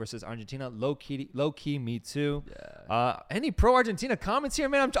Brazil versus Argentina. Low key, me too. Yeah. Any pro-Argentina comments here,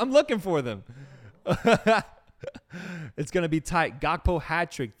 man? I'm looking for them. It's going to be tight. Gakpo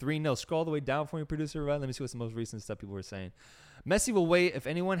hat-trick, 3-0. Scroll all the way down for me, producer. Right? Let me see what's the most recent stuff people were saying. Messi will wait if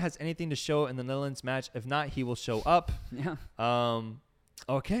anyone has anything to show in the Netherlands match. If not, he will show up. Yeah.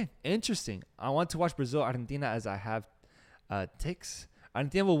 Okay, interesting. I want to watch Brazil-Argentina as I have ticks.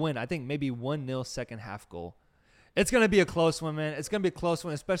 Argentina will win. I think maybe 1-0 second half goal. It's going to be a close one, man. It's going to be a close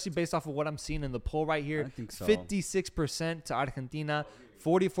one, especially based off of what I'm seeing in the poll right here. I think so. 56% to Argentina,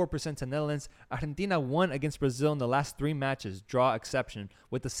 44% to Netherlands. Argentina won against Brazil in the last 3 matches, draw exception,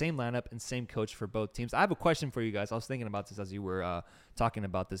 with the same lineup and same coach for both teams. I have a question for you guys. I was thinking about this as you were talking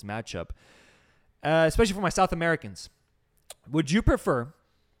about this matchup, especially for my South Americans. Would you prefer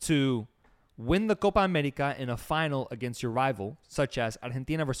to win the Copa America in a final against your rival, such as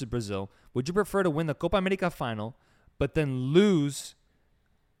Argentina versus Brazil? Would you prefer to win the Copa America final, but then lose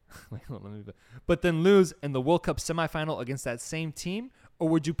in the World Cup semifinal against that same team? Or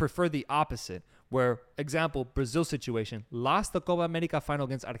would you prefer the opposite, where, example, Brazil situation, lost the Copa America final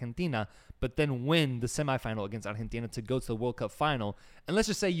against Argentina, but then win the semifinal against Argentina to go to the World Cup final? And let's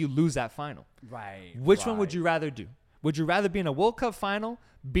just say you lose that final. Right. Which one would you rather do? Would you rather be in a World Cup final,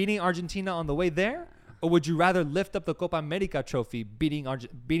 beating Argentina on the way there? Or would you rather lift up the Copa America trophy, beating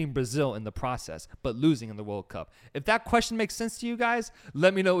Brazil in the process, but losing in the World Cup? If that question makes sense to you guys,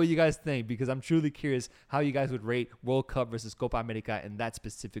 let me know what you guys think, because I'm truly curious how you guys would rate World Cup versus Copa America in that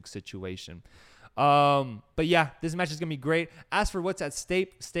specific situation. But yeah, this match is going to be great. As for what's at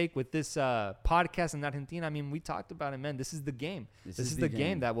stake with this podcast in Argentina, I mean, we talked about it, man. This is the game. This is the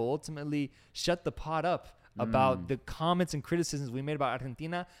game that will ultimately shut the pot up about the comments and criticisms we made about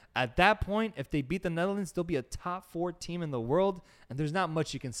Argentina. At that point, if they beat the Netherlands, they'll be a top 4 team in the world, and there's not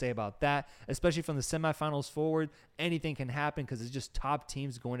much you can say about that, especially from the semifinals forward. Anything can happen because it's just top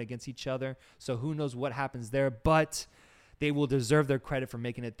teams going against each other, so who knows what happens there, but they will deserve their credit for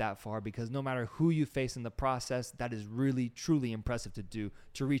making it that far, because no matter who you face in the process, that is really, truly impressive to do,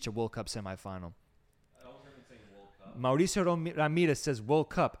 to reach a World Cup semifinal. Mauricio Ramirez says World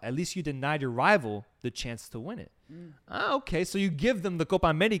Cup. At least you denied your rival the chance to win it. Okay, so you give them the Copa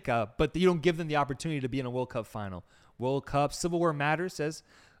America, but you don't give them the opportunity to be in a World Cup final. World Cup, Civil War Matters says,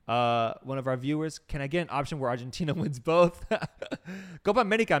 one of our viewers, can I get an option where Argentina wins both? Copa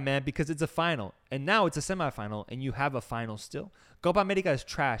America, man, because it's a final. And now it's a semifinal, and you have a final still. Copa America is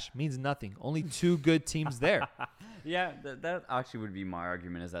trash, means nothing. Only 2 good teams there. Yeah, that actually would be my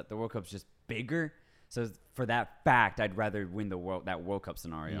argument, is that the World Cup's just bigger. So for that fact, I'd rather win that World Cup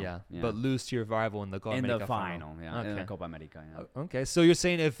scenario. Yeah, but lose to your rival in the Copa America final. In the Copa America. Yeah. Okay, so you're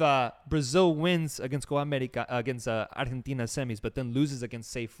saying if Brazil wins against Copa America against Argentina semis, but then loses against,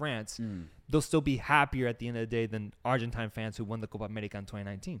 say, France, they'll still be happier at the end of the day than Argentine fans who won the Copa America in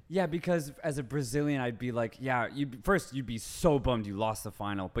 2019. Yeah, because as a Brazilian, I'd be like, yeah, you'd be so bummed you lost the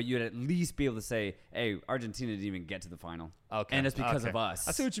final, but you'd at least be able to say, hey, Argentina didn't even get to the final. Okay, and it's because of us.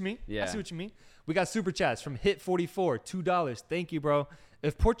 I see what you mean. Yeah. I see what you mean. We got super chats from Hit44, $2. Thank you, bro.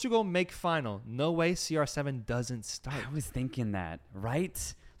 If Portugal make final, no way CR7 doesn't start. I was thinking that,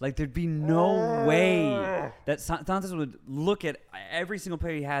 right? Like, there'd be no way that Santos would look at every single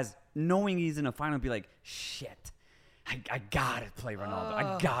player he has, knowing he's in a final, and be like, shit, I gotta play Ronaldo.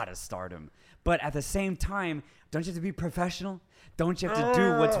 I gotta start him. But at the same time, don't you have to be professional? Don't you have to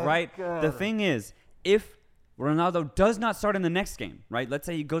do what's right? God. The thing is, if Ronaldo does not start in the next game, right? Let's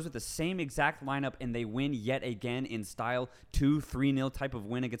say he goes with the same exact lineup and they win yet again in style, 2-3-0 type of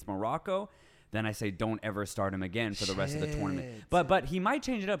win against Morocco. Then I say don't ever start him again for the rest of the tournament. But he might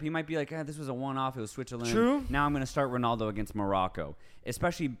change it up. He might be like, this was a one-off. It was Switzerland. True. Now I'm going to start Ronaldo against Morocco,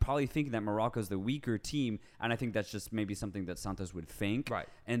 especially probably thinking that Morocco's the weaker team, and I think that's just maybe something that Santos would think. Right.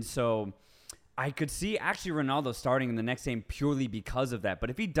 And so I could see actually Ronaldo starting in the next game purely because of that. But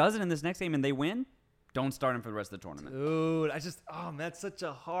if he does it in this next game and they win, don't start him for the rest of the tournament. Dude, man, that's such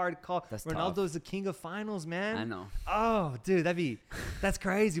a hard call. That's Ronaldo tough. is the king of finals, man. I know. Oh, dude, that's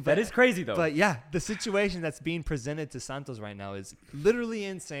crazy. But that is crazy, though. But yeah, the situation that's being presented to Santos right now is literally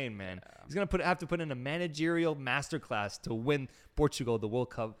insane, man. He's going to have to put in a managerial masterclass to win Portugal the World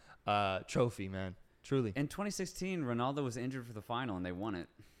Cup trophy, man. Truly. In 2016, Ronaldo was injured for the final, and they won it.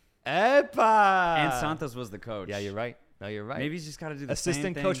 Epa! And Santos was the coach. Yeah, you're right. No, you're right. Maybe he's just got to do the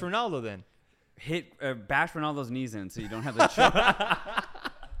assistant same coach thing. Ronaldo then. bash Ronaldo's knees in so you don't have the choice.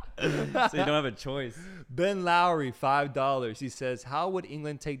 So you don't have a choice. Ben Lowry, $5. He says, how would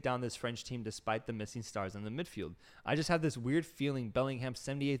England take down this French team despite the missing stars in the midfield? I just have this weird feeling Bellingham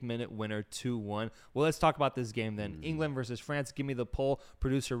 78th minute winner 2-1. Well, let's talk about this game then. England versus France. Give me the poll.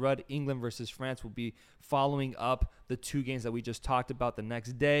 Producer Rudd, England versus France will be following up the 2 games that we just talked about the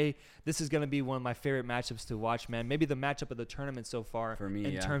next day. This is going to be one of my favorite matchups to watch, man. Maybe the matchup of the tournament so far for me,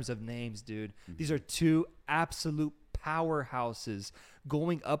 in terms of names, dude. These are 2 absolute powerhouses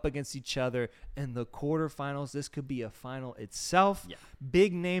going up against each other in the quarterfinals. This could be a final itself. Yeah.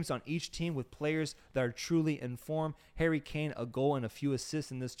 Big names on each team with players that are truly in form. Harry Kane, a goal and a few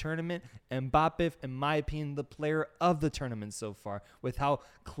assists in this tournament. Mbappe, in my opinion, the player of the tournament so far with how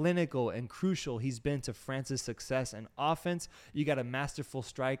clinical and crucial he's been to France's success and offense. You got a masterful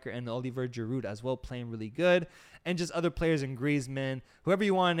striker and Olivier Giroud as well playing really good. And just other players in Griezmann, whoever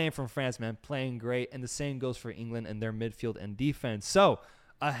you want to name from France, man, playing great. And the same goes for England and their midfield and defense. So,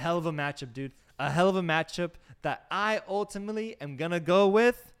 a hell of a matchup, dude. A hell of a matchup that I ultimately am going to go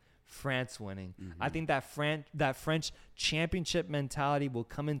with France winning. I think that French championship mentality will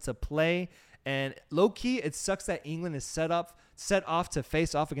come into play. And low-key, it sucks that England is set off to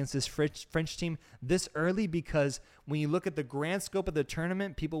face off against this French team this early, because when you look at the grand scope of the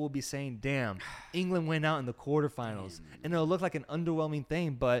tournament, people will be saying, damn, England went out in the quarterfinals. And it'll look like an underwhelming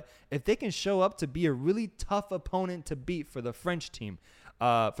thing. But if they can show up to be a really tough opponent to beat for the French team,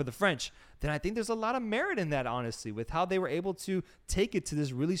 for the French, then I think there's a lot of merit in that, honestly, with how they were able to take it to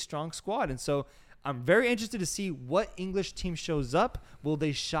this really strong squad. And so I'm very interested to see what English team shows up. Will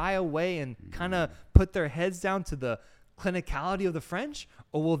they shy away and kind of put their heads down to the clinicality of the French,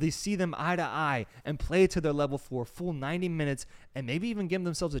 or will they see them eye to eye and play to their level for a full 90 minutes and maybe even give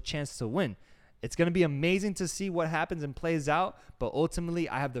themselves a chance to win? It's going to be amazing to see what happens and plays out, but ultimately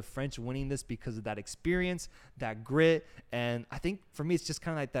I have the French winning this because of that experience, that grit, and I think for me it's just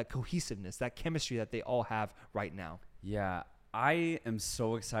kind of like that cohesiveness, that chemistry that they all have right now. Yeah, I am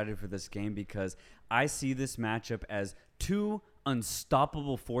so excited for this game because I see this matchup as 2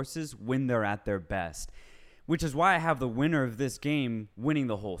 unstoppable forces when they're at their best, which is why I have the winner of this game winning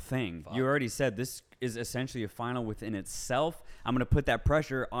the whole thing. You already said this is essentially a final within itself. I'm going to put that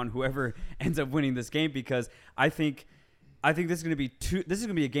pressure on whoever ends up winning this game because I think this is going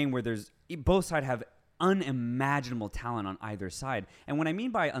to be a game where both sides have unimaginable talent on either side. And when I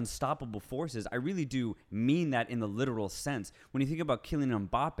mean by unstoppable forces, I really do mean that in the literal sense. When you think about Kylian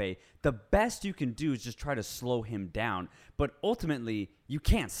Mbappe, the best you can do is just try to slow him down. But ultimately, you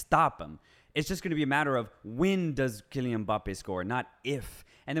can't stop him. It's just going to be a matter of when does Kylian Mbappe score, not if.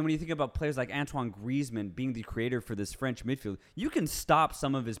 And then when you think about players like Antoine Griezmann being the creator for this French midfield, you can stop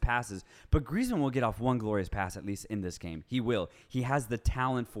some of his passes, but Griezmann will get off one glorious pass at least in this game. He will. He has the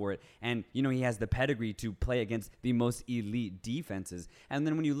talent for it, and he has the pedigree to play against the most elite defenses. And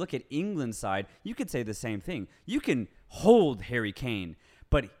then when you look at England's side, you could say the same thing. You can hold Harry Kane,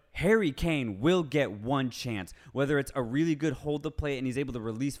 but Harry Kane will get one chance, whether it's a really good hold to play and he's able to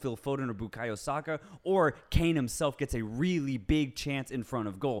release Phil Foden or Bukayo Saka, or Kane himself gets a really big chance in front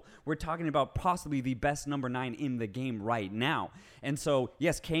of goal. We're talking about possibly the best number 9 in the game right now. And so,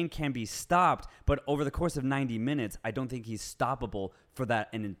 yes, Kane can be stopped, but over the course of 90 minutes, I don't think he's stoppable for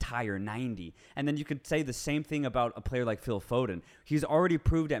an entire 90. And then you could say the same thing about a player like Phil Foden. He's already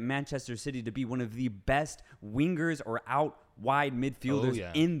proved at Manchester City to be one of the best wingers or out wide midfielders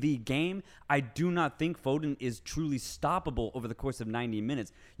in the game. I do not think Foden is truly stoppable over the course of 90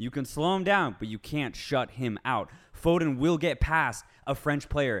 minutes. You can slow him down, but you can't shut him out. Foden will get past a French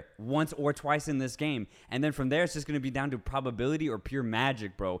player once or twice in this game. And then from there, it's just going to be down to probability or pure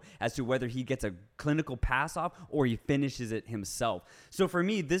magic, bro, as to whether he gets a clinical pass off or he finishes it himself. So for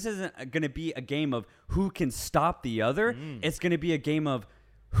me, this isn't going to be a game of who can stop the other. It's going to be a game of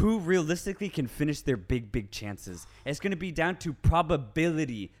who realistically can finish their big chances. It's going to be down to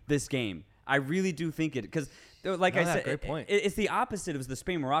probability this game. I really do think it, because like I said, great point. It's the opposite of the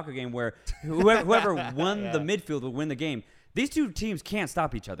Spain-Morocco game where whoever won the midfield will win the game. These two teams can't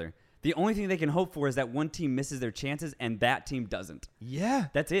stop each other. The only thing they can hope for is that one team misses their chances and that team doesn't. Yeah.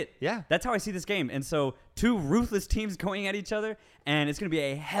 That's it. Yeah. That's how I see this game. And so 2 ruthless teams going at each other, and it's going to be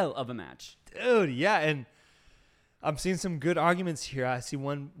a hell of a match. Dude, yeah, and I'm seeing some good arguments here. I see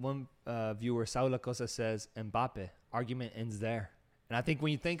one viewer, Saul Lacosa, says Mbappe. Argument ends there. And I think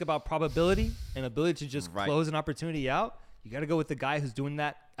when you think about probability and ability to just close an opportunity out, you got to go with the guy who's doing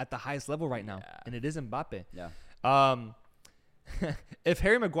that at the highest level right now, and it is Mbappe. Yeah. If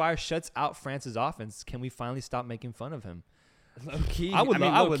Harry Maguire shuts out France's offense, can we finally stop making fun of him? Low key. I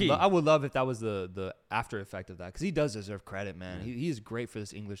would love if that was the after effect of that, because he does deserve credit, man. He is great for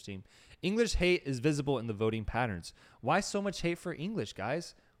this English team. English hate is visible in the voting patterns. Why so much hate for English,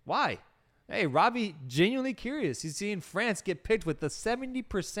 guys? Why? Hey, Robbie, genuinely curious. He's seeing France get picked with the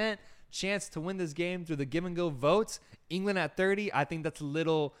 70% chance to win this game through the give and go votes. England at 30. I think that's a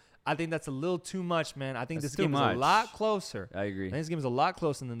little too much, man. I think this game is a lot closer. I agree. This game is a lot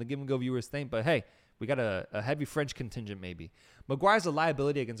closer than the give and go viewers think. But hey, we got a heavy French contingent maybe. Maguire's a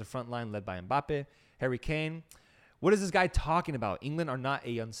liability against a front line led by Mbappe. Harry Kane. What is this guy talking about? England are not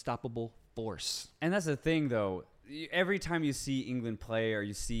a unstoppable force. And that's the thing, though. Every time you see England play or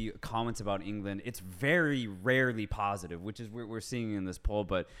you see comments about England, it's very rarely positive, which is what we're seeing in this poll.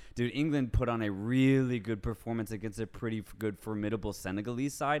 But, dude, England put on a really good performance against a pretty good, formidable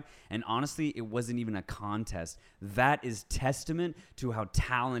Senegalese side. And honestly, it wasn't even a contest. That is testament to how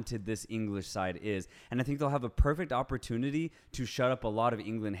talented this English side is. And I think they'll have a perfect opportunity to shut up a lot of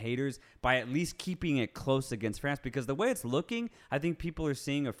England haters by at least keeping it close against France. Because the way it's looking, I think people are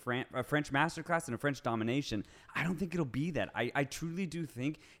seeing a French masterclass and a French domination. I don't think it'll be that. I truly do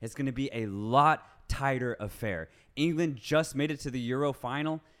think it's going to be a lot tighter affair. England just made it to the Euro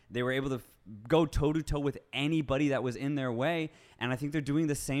final. They were able to go toe-to-toe with anybody that was in their way, and I think they're doing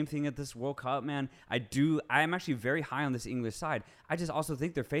the same thing at this World Cup, man. I'm actually very high on this English side. I just also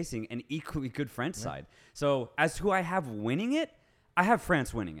think they're facing an equally good French side. So as to who I have winning it, I have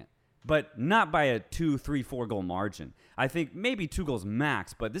France winning it, but not by a 2, 3, 4 goal margin. I think maybe 2 goals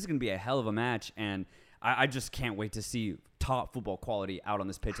max, but this is going to be a hell of a match, and I just can't wait to see top football quality out on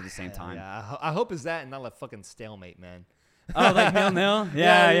this pitch at the same time. Yeah, I hope it's that and not like fucking stalemate, man. Oh, like 0-0?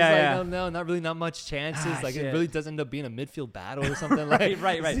 Yeah. No, not much chances. Shit. It really does end up being a midfield battle or something. Like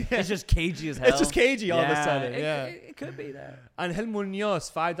right. Yeah. It's just cagey as hell. It's just cagey all of a sudden. It could be that. Angel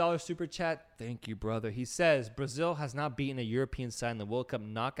Munoz, $5 super chat. Thank you, brother. He says Brazil has not beaten a European side in the World Cup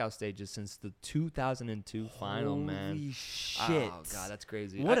knockout stages since the 2002 final, man. Holy shit. Oh, God, that's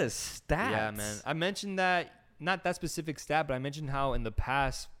crazy. What a stat. Yeah, man. I mentioned that, not that specific stat, but I mentioned how in the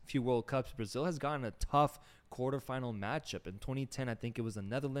past few World Cups, Brazil has gotten a tough quarterfinal matchup. In 2010, I think it was the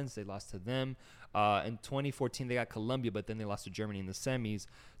Netherlands. They lost to them. In 2014, they got Colombia, but then they lost to Germany in the semis.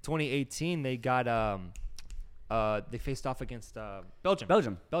 2018, they got they faced off against Belgium.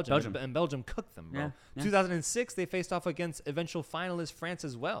 And Belgium cooked them, bro. Yeah. 2006, they faced off against eventual finalist France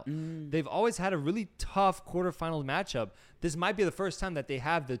as well. They've always had a really tough quarterfinal matchup. This might be the first time that they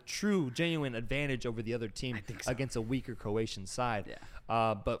have the true, genuine advantage over the other team against a weaker Croatian side.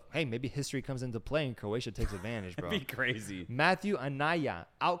 Yeah. But, hey, maybe history comes into play and Croatia takes advantage, bro. That'd be crazy. Matthew Anaya,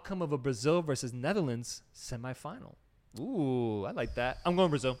 outcome of a Brazil versus Netherlands semifinal. Ooh, I like that. I'm going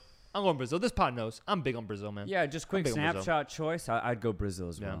Brazil. This pod knows. I'm big on Brazil, man. Yeah, just quick snapshot choice. I'd go Brazil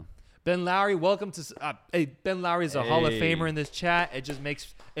as well. Ben Lowry, welcome to. Ben Lowry is a Hall of Famer in this chat.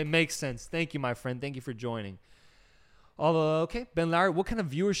 It makes sense. Thank you, my friend. Thank you for joining. Okay, Ben Lowry, what kind of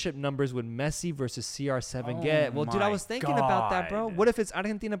viewership numbers would Messi versus CR7 get? Well, dude, I was thinking about that, bro. What if it's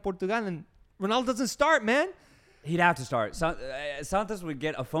Argentina, Portugal, and Ronaldo doesn't start, man? He'd have to start. Santos would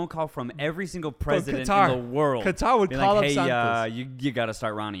get a phone call from every single president in the world. Qatar would call up Santos. Hey, you got to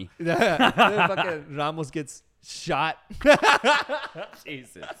start Ronnie. Fucking Ramos gets shot.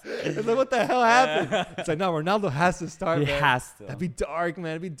 Jesus. It's like, what the hell happened? It's like, no, Ronaldo has to start, man. He has to. That'd be dark,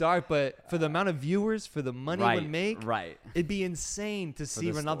 man. It'd be dark. But for the amount of viewers, for the money it would make, it'd be insane to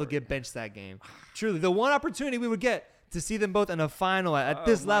see Ronaldo get benched that game. Truly, the one opportunity we would get to see them both in a final at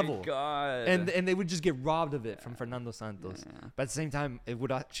this level. God. And they would just get robbed of it from Fernando Santos. Yeah. But at the same time, it would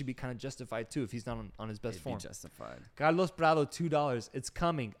actually be kind of justified, too, if he's not on his best form. Justified. Carlos Prado, $2. It's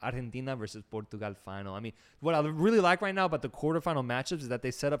coming. Argentina versus Portugal final. I mean, what I really like right now about the quarterfinal matchups is that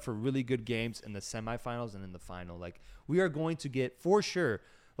they set up for really good games in the semifinals and in the final. Like, we are going to get, for sure,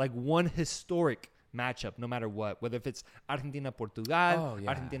 like one historic matchup, no matter what, whether if it's Argentina-Portugal,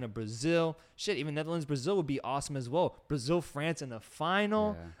 Argentina-Brazil, even Netherlands-Brazil would be awesome as well. Brazil-France in the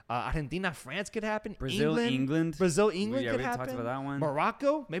final, Argentina-France could happen. Brazil-England. Brazil-England could we happen. Talked about that one.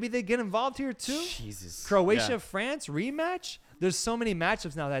 Morocco, maybe they get involved here too. Jesus. Croatia-France rematch. There's so many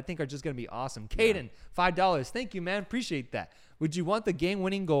matchups now that I think are just going to be awesome. Caden, $5. Thank you, man. Appreciate that. Would you want the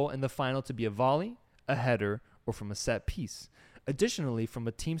game-winning goal in the final to be a volley, a header, or from a set piece? Additionally, from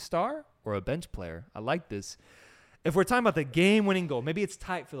a team star or a bench player. I like this. If we're talking about the game-winning goal, maybe it's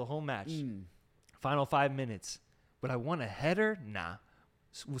tight for the whole match. Final 5 minutes. Would I want a header? Nah.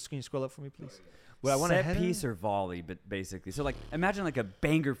 Can you scroll up for me, please? Would I want a header? Set piece or volley, but basically. So, like, imagine like a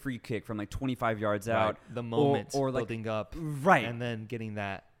banger free kick from like 25 yards out. The moment or like, building up. Right. And then getting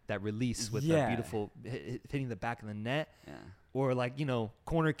that release with that beautiful hitting the back of the net. Yeah. Or like,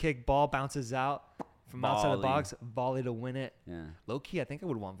 corner kick, ball bounces out. from outside the box, volley to win it. Yeah. Low key, I think I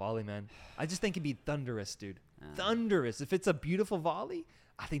would want volley, man. I just think it'd be thunderous, dude. Thunderous. If it's a beautiful volley,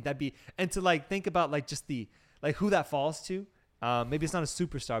 I think that'd be. And to like think about like just the like who that falls to. Maybe it's not a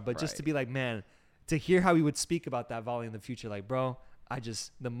superstar, but just to be like, man, to hear how he would speak about that volley in the future, like, bro,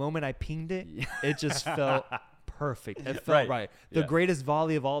 the moment I pinged it, it just felt perfect. It felt right. The greatest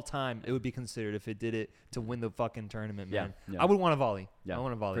volley of all time, it would be considered if it did it to win the fucking tournament, man. I would want a volley. I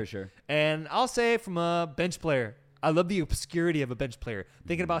want a volley. For sure. And I'll say from a bench player, I love the obscurity of a bench player.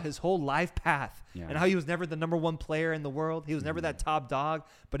 Thinking about his whole life path and how he was never the number one player in the world. He was never that top dog,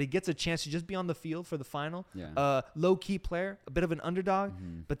 but he gets a chance to just be on the field for the final. Low-key player, a bit of an underdog,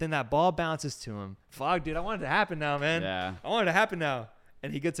 but then that ball bounces to him. Fuck, dude, I want it to happen now, man. Yeah. I want it to happen now.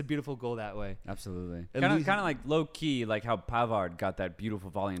 And he gets a beautiful goal that way. Absolutely. Kind of like low-key, like how Pavard got that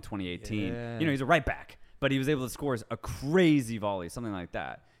beautiful volley in 2018. Yeah. You know, he's a right back, but he was able to score a crazy volley, something like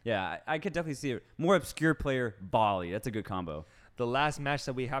that. Yeah, I could definitely see it. More obscure player, volley. That's a good combo. The last match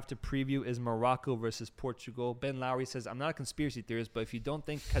that we have to preview is Morocco versus Portugal. Ben Lowry says, I'm not a conspiracy theorist, but if you don't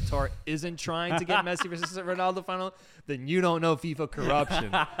think Qatar isn't trying to get Messi versus Ronaldo final, then you don't know FIFA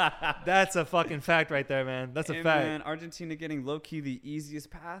corruption. That's a fucking fact right there, man. That's a fact. Man, Argentina getting low-key the easiest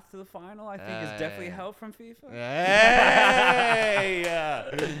path to the final, I think, is definitely help from FIFA. Hey!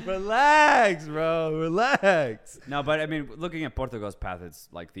 Relax, bro. Relax. No, but I mean, looking at Portugal's path, it's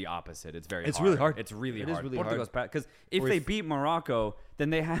like the opposite. It's very hard. It's really hard. It's really hard. It is really Portugal's path, because if they beat Morocco, then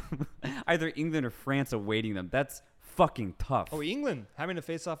they have either England or France awaiting them. That's fucking tough. Or England having to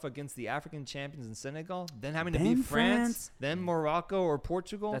face off against the African champions in Senegal, then having to beat France, then Morocco or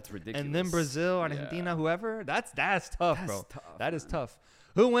Portugal. That's ridiculous. And then Brazil, Argentina, whoever. That's tough, bro. That is tough.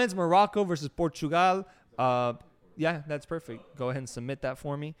 Who wins Morocco versus Portugal? Yeah, that's perfect. Go ahead and submit that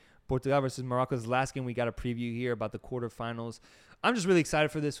for me. Portugal versus Morocco is the last game we got a preview here about the quarterfinals. I'm just really excited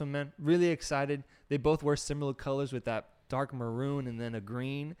for this one, man. Really excited. They both wear similar colors with that dark maroon and then a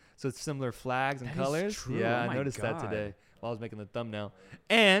green, so it's similar flags and colors. True. Yeah, I noticed that today while I was making the thumbnail.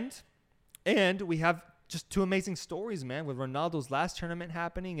 And we have just two amazing stories, man, with Ronaldo's last tournament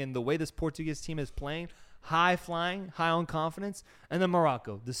happening and the way this Portuguese team is playing, high flying, high on confidence, and then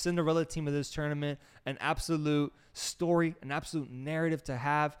Morocco, the Cinderella team of this tournament, an absolute story, an absolute narrative to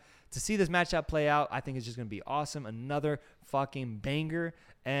have. To see this matchup play out, I think it's just going to be awesome. Another fucking banger.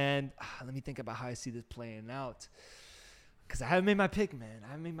 And let me think about how I see this playing out. Because I haven't made my pick, man. I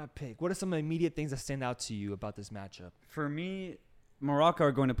haven't made my pick. What are some immediate things that stand out to you about this matchup? For me, Morocco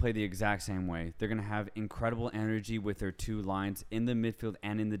are going to play the exact same way. They're going to have incredible energy with their two lines in the midfield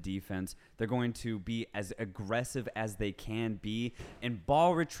and in the defense. They're going to be as aggressive as they can be in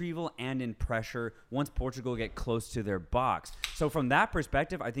ball retrieval and in pressure once Portugal get close to their box. So from that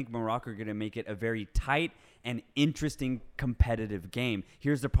perspective, I think Morocco are going to make it a very tight and interesting competitive game.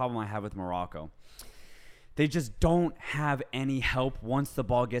 Here's the problem I have with Morocco. They just don't have any help once the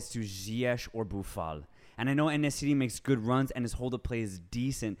ball gets to Ziyech or Boufal. And I know Enesiri makes good runs and his hold-up play is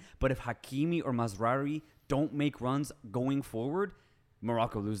decent, but if Hakimi or Mazraoui don't make runs going forward,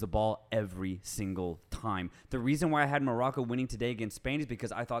 Morocco lose the ball every single time. The reason why I had Morocco winning today against Spain is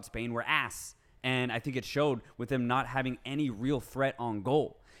because I thought Spain were ass. And I think it showed with them not having any real threat on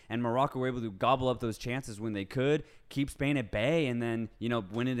goal. And Morocco were able to gobble up those chances when they could, keep Spain at bay, and then,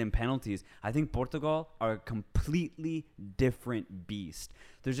 win it in penalties. I think Portugal are a completely different beast.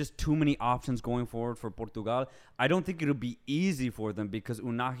 There's just too many options going forward for Portugal. I don't think it'll be easy for them because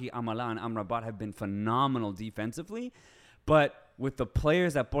Unahi, Amala, and Amrabat have been phenomenal defensively. But with the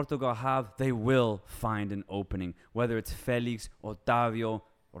players that Portugal have, they will find an opening, whether it's Felix, Otavio,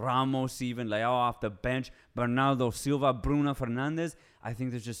 Ramos, even Leao off the bench, Bernardo Silva, Bruno Fernandes. I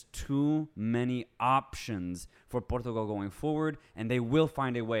think there's just too many options for Portugal going forward, and they will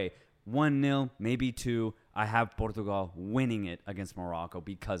find a way. 1-0, maybe 2. I have Portugal winning it against Morocco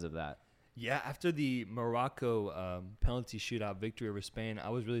because of that. Yeah, after the Morocco penalty shootout victory over Spain, I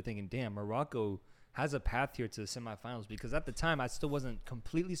was really thinking, damn, Morocco has a path here to the semifinals, because at the time I still wasn't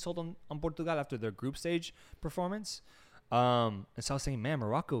completely sold on Portugal after their group stage performance. And so I was saying, man,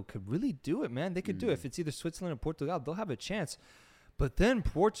 Morocco could really do it, man. They could do it. If it's either Switzerland or Portugal, they'll have a chance. But then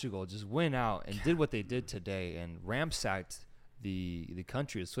Portugal just went out and did what they did today and ransacked the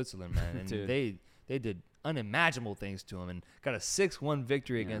country of Switzerland, man. And they did unimaginable things to them and got a 6-1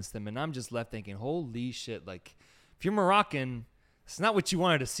 victory against them. And I'm just left thinking, holy shit, like, if you're Moroccan, it's not what you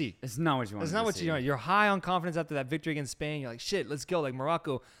wanted to see. It's not what you wanted to see. It's not what you want. You're high on confidence after that victory against Spain. You're like, shit, let's go. Like,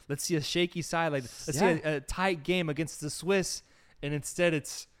 Morocco, let's see a shaky side. Like, let's see a tight game against the Swiss. And instead,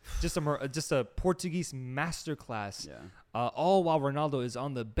 it's just a Portuguese masterclass. Yeah. All while Ronaldo is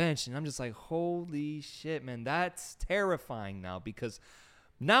on the bench. And I'm just like, holy shit, man. That's terrifying now, because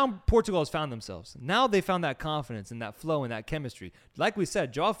Now Portugal has found themselves. Now they found that confidence and that flow and that chemistry. Like we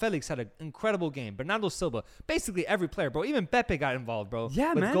said, Joao Felix had an incredible game. Bernardo Silva, basically every player, bro. Even Pepe got involved, bro.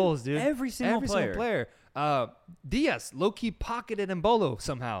 Yeah, with man. goals, dude. Every single player. Diaz low-key pocketed Embolo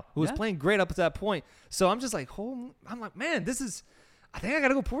somehow, who was playing great up to that point. So I'm just like, man, I think I got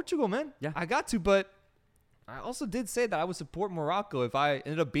to go Portugal, man. Yeah. I got to, but I also did say that I would support Morocco if I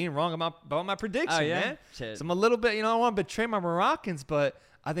ended up being wrong about my prediction, man. Shit. So I'm a little bit, I don't want to betray my Moroccans, but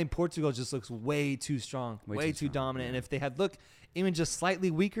I think Portugal just looks way too strong, way too dominant. Yeah. And if they had looked even just slightly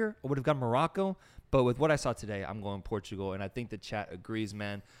weaker, I would have got Morocco. But with what I saw today, I'm going Portugal, and I think the chat agrees,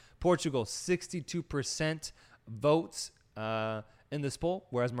 man. Portugal, 62% votes in this poll,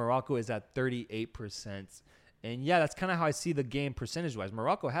 whereas Morocco is at 38%. And, yeah, that's kind of how I see the game percentage-wise.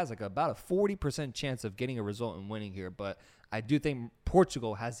 Morocco has like about a 40% chance of getting a result and winning here, but I do think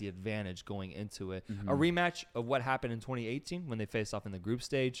Portugal has the advantage going into it. Mm-hmm. A rematch of what happened in 2018 when they faced off in the group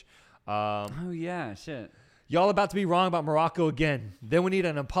stage. Shit. Y'all about to be wrong about Morocco again. Then we need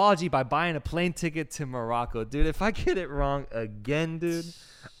an apology by buying a plane ticket to Morocco. Dude, if I get it wrong again, dude,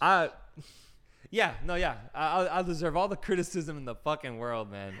 I'll deserve all the criticism in the fucking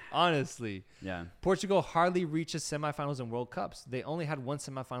world, man. Honestly. Yeah. Portugal hardly reaches semifinals in World Cups. They only had one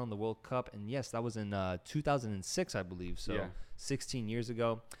semifinal in the World Cup, and yes, that was in 2006, I believe. So 16 years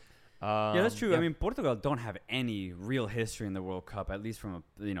ago. Yeah, that's true. Yeah. I mean, Portugal don't have any real history in the World Cup, at least from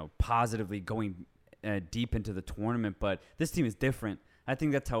positively going deep into the tournament. But this team is different. I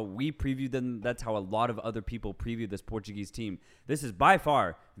think that's how we previewed them. That's how a lot of other people previewed this Portuguese team. This is by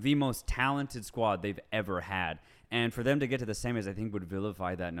far the most talented squad they've ever had. And for them to get to the semis, I think would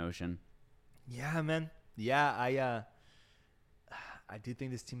vilify that notion. Yeah, man. Yeah, I do think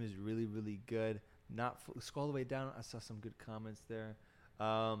this team is really, really good. Scroll all the way down. I saw some good comments there.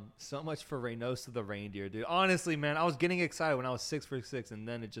 So much for Reynoso the reindeer, dude. Honestly, man, I was getting excited when I was 6 for 6, and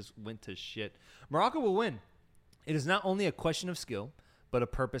then it just went to shit. Morocco will win. It is not only a question of skill, but of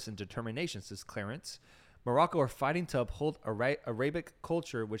purpose and determination, says Clarence. Morocco are fighting to uphold Arabic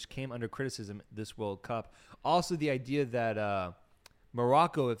culture, which came under criticism this World Cup. Also, the idea that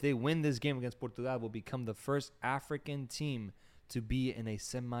Morocco, if they win this game against Portugal, will become the first African team to be in a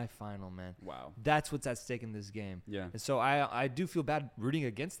semifinal, man. Wow. That's what's at stake in this game. Yeah. And so I do feel bad rooting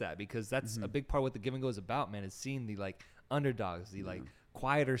against that, because that's a big part of what the Give and Go is about, man, is seeing the underdogs, the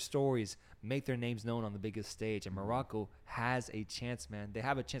quieter stories make their names known on the biggest stage. And Morocco has a chance, man. They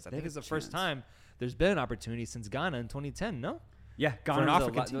have a chance. I think it's the first time there's been an opportunity since Ghana in 2010, no? Yeah,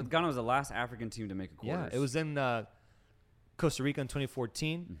 Ghana was the last African team to make a quarters. Yeah, it was in Costa Rica in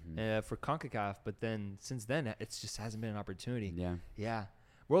 2014 for CONCACAF, but then since then it just hasn't been an opportunity. Yeah.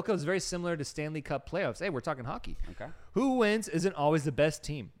 World Cup is very similar to Stanley Cup playoffs. Hey, we're talking hockey. Okay. Who wins isn't always the best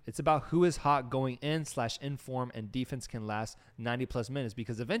team. It's about who is hot going in form, and defense can last 90 plus minutes,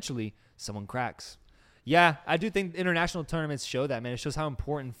 because eventually someone cracks. Yeah, I do think international tournaments show that, man. It shows how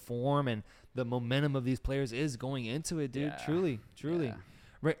important form and the momentum of these players is going into it, dude. Yeah. Truly.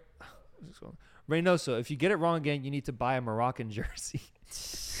 Yeah. Reynoso, if you get it wrong again, you need to buy a Moroccan jersey.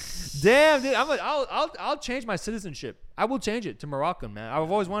 Damn, dude, I'll change my citizenship. I will change it to Moroccan, man.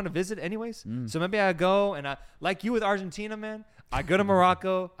 I've always wanted to visit anyways. So maybe I go and like you with Argentina, man. I go to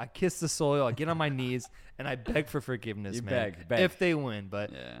Morocco, I kiss the soil, I get on my knees, and I beg for forgiveness, you man. Beg. If they win.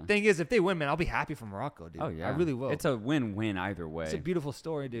 But thing is, if they win, man, I'll be happy for Morocco, dude. Oh, yeah. I really will. It's a win-win either way. It's a beautiful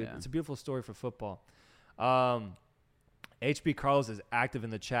story, dude. Yeah. It's a beautiful story for football. HB Carlos is active in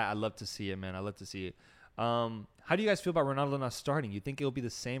the chat. I love to see it, man. I love to see it. How do you guys feel about Ronaldo not starting? You think it'll be the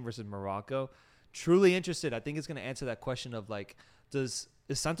same versus Morocco? Truly interested. I think it's going to answer that question of is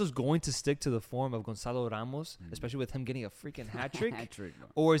Santos going to stick to the form of Gonzalo Ramos, especially with him getting a freaking hat trick?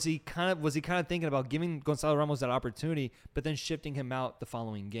 Or was he kind of thinking about giving Gonzalo Ramos that opportunity, but then shifting him out the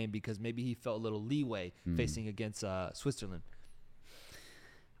following game because maybe he felt a little leeway facing against Switzerland?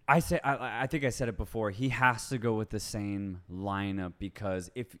 I think I said it before. He has to go with the same lineup, because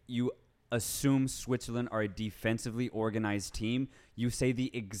if you assume Switzerland are a defensively organized team, you say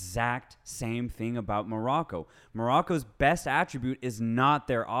the exact same thing about Morocco. Morocco's best attribute is not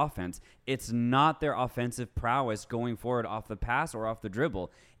their offense. It's not their offensive prowess going forward off the pass or off the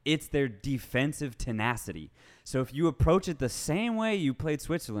dribble. It's their defensive tenacity. So if you approach it the same way you played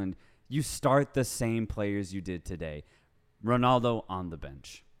Switzerland, you start the same players you did today. Ronaldo on the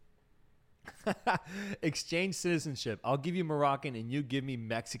bench. Exchange citizenship. I'll give you Moroccan and you give me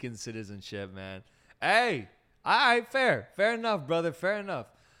Mexican citizenship, man. Hey, all right, fair enough, brother, fair enough.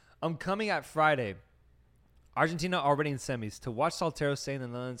 I'm coming at Friday. Argentina already in semis. To watch Saltero say the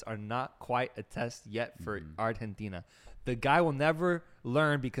Netherlands are not quite a test yet for Argentina. The guy will never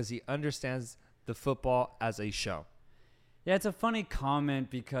learn because he understands the football as a show. Yeah, it's a funny comment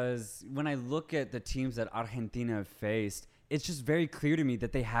because when I look at the teams that Argentina have faced, it's just very clear to me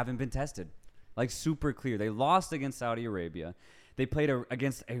that they haven't been tested. Like, super clear. They lost against Saudi Arabia. They played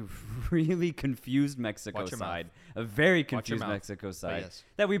against a really confused Mexico side. A very confused Mexico side. Yes.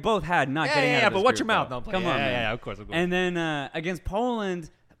 That we both had not getting out of but watch your mouth. No, come on, man. Yeah, of course. And then against Poland,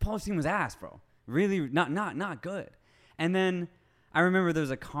 the Polish team was ass, bro. Really not good. And then I remember there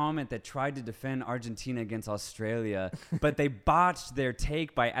was a comment that tried to defend Argentina against Australia, but they botched their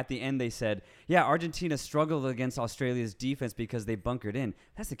take by at the end they said, yeah, Argentina struggled against Australia's defense because they bunkered in.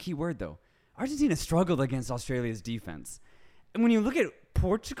 That's the key word, though. Argentina struggled against Australia's defense. And when you look at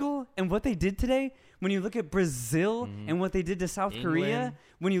Portugal and what they did today, when you look at Brazil and what they did to South Korea,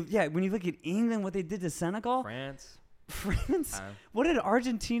 when you look at England, what they did to Senegal, France. What did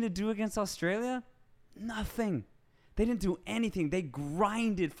Argentina do against Australia? Nothing. They didn't do anything. They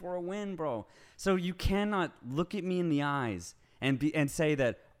grinded for a win, bro. So you cannot look at me in the eyes and say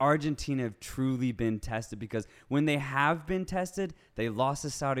that Argentina have truly been tested, because when they have been tested, they lost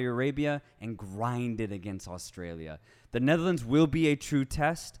to Saudi Arabia and grinded against Australia. The Netherlands will be a true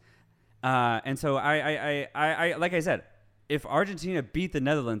test. And so I like I said, if Argentina beat the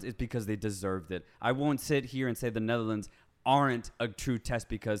Netherlands, it's because they deserved it. I won't sit here and say the Netherlands aren't a true test,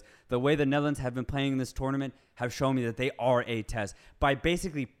 because the way the Netherlands have been playing in this tournament have shown me that they are a test. By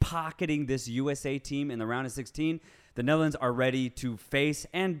basically pocketing this USA team in the round of 16, the Netherlands are ready to face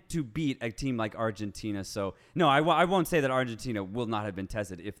and to beat a team like Argentina. So, no, I won't say that Argentina will not have been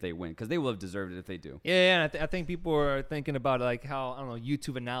tested if they win, because they will have deserved it if they do. Yeah, and I think people are thinking about like how, I don't know,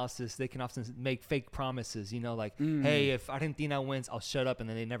 YouTube analysis, they can often make fake promises, you know, like, hey, if Argentina wins, I'll shut up, and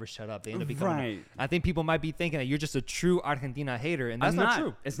then they never shut up. They end up becoming right. I think people might be thinking that you're just a true Argentina hater, and that's not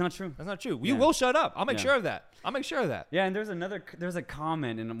true. It's not true. That's not true. You will shut up. I'll make sure of that. Yeah, and there's a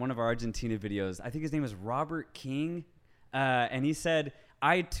comment in one of our Argentina videos. I think his name is Robert King. And he said,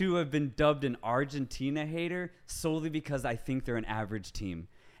 I too have been dubbed an Argentina hater solely because I think they're an average team.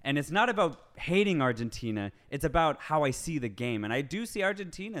 And it's not about hating Argentina. It's about how I see the game. And I do see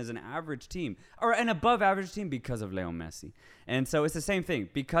Argentina as an average team, or an above average team, because of Leo Messi. And so it's the same thing.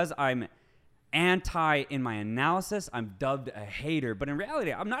 Because I'm anti in my analysis, I'm dubbed a hater. But in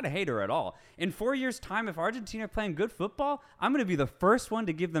reality, I'm not a hater at all. In 4 years' time, if Argentina are playing good football, I'm going to be the first one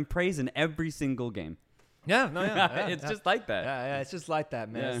to give them praise in every single game. Yeah, it's just like that. Yeah, it's just like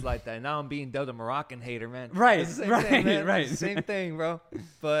that, man. Yeah. It's like that. And now I'm being dubbed a Moroccan hater, man. Right, right. Same thing, bro.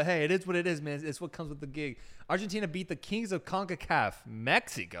 But hey, it is what it is, man. It's what comes with the gig. Argentina beat the kings of CONCACAF,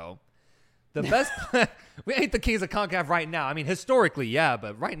 Mexico. The best. We ain't the kings of CONCACAF right now. I mean, historically, yeah,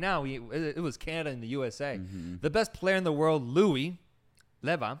 but right now it was Canada and the USA. Mm-hmm. The best player in the world, Louis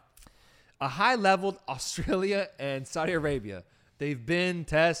Leva, a high-leveled Australia and Saudi Arabia. They've been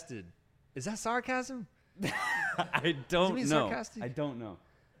tested. Is that sarcasm? I don't know. Sarcastic? I don't know.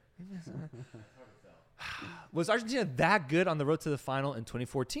 Was Argentina that good on the road to the final in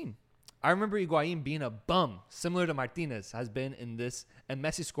 2014? I remember Higuain being a bum, similar to Martinez has been in this, and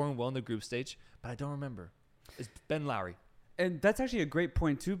Messi scoring well in the group stage, but I don't remember. It's Ben Lowry. And that's actually a great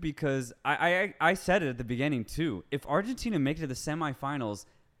point, too, because I said it at the beginning, too. If Argentina make it to the semifinals,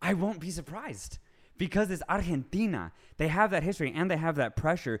 I won't be surprised. Because it's Argentina. They have that history and they have that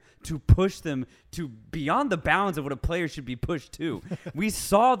pressure to push them to beyond the bounds of what a player should be pushed to. We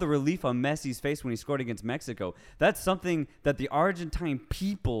saw the relief on Messi's face when he scored against Mexico. That's something that the Argentine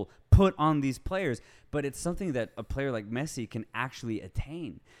people put on these players, but it's something that a player like Messi can actually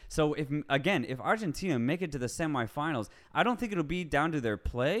attain. So if Argentina make it to the semifinals, I don't think it'll be down to their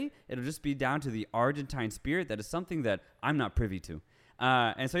play. It'll just be down to the Argentine spirit. That is something that I'm not privy to.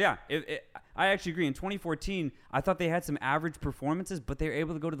 And so, yeah, I actually agree. In 2014, I thought they had some average performances, but they were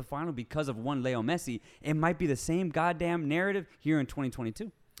able to go to the final because of one Leo Messi. It might be the same goddamn narrative here in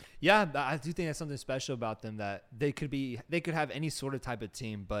 2022. Yeah, I do think that's something special about them, that they could have any sort of type of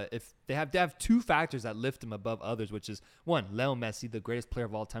team, but if they have two factors that lift them above others, which is one, Leo Messi, the greatest player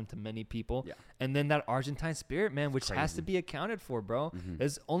of all time to many people, and then that Argentine spirit, man, which has to be accounted for, bro. Mm-hmm.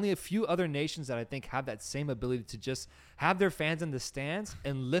 There's only a few other nations that I think have that same ability to just have their fans in the stands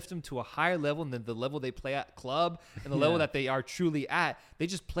and lift them to a higher level than the level they play at club and the level that they are truly at. They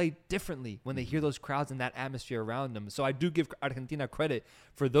just play differently when they hear those crowds and that atmosphere around them. So I do give Argentina credit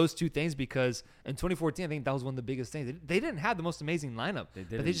for those two things, because in 2014, I think that was one of the biggest things. They didn't have the most amazing lineup, but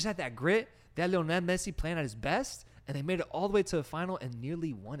they just had that grit. They had Lionel Messi playing at his best, and they made it all the way to the final and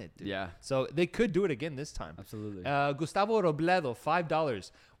nearly won it, dude. Yeah. So they could do it again this time. Absolutely. Gustavo Robledo,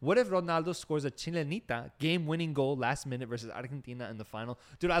 $5. What if Ronaldo scores a chilenita game-winning goal last minute versus Argentina in the final?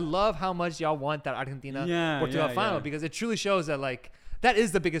 Dude, I love how much y'all want that Argentina-Portugal final, because it truly shows that, like, That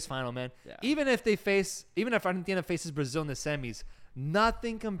is the biggest final, man. Yeah. Even if Argentina faces Brazil in the semis,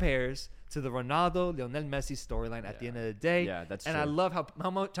 nothing compares to the Ronaldo, Lionel Messi storyline at the end of the day. Yeah, that's and true. I love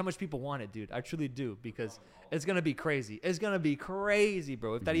how much people want it, dude. I truly do, because it's gonna be crazy. It's gonna be crazy,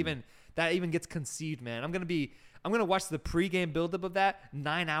 bro. If that even gets conceived, man, I'm gonna watch the pregame buildup of that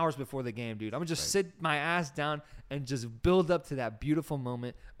 9 hours before the game, dude. I'm gonna just sit my ass down and just build up to that beautiful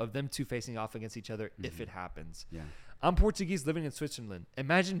moment of them two facing off against each other if it happens. Yeah. I'm Portuguese living in Switzerland.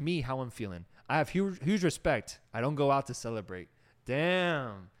 Imagine me how I'm feeling. I have huge respect. I don't go out to celebrate.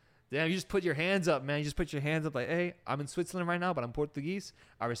 Damn, you just put your hands up, man. You just put your hands up like, hey, I'm in Switzerland right now, but I'm Portuguese.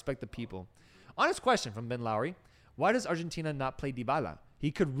 I respect the people. Honest question from Ben Lowry. Why does Argentina not play Dybala?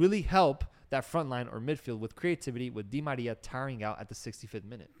 He could really help that front line or midfield with creativity, with Di Maria tiring out at the 65th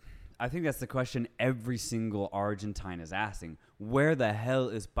minute. I think that's the question every single Argentine is asking. Where the hell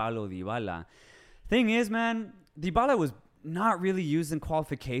is Paulo Dybala? Thing is, man, Dybala was not really used in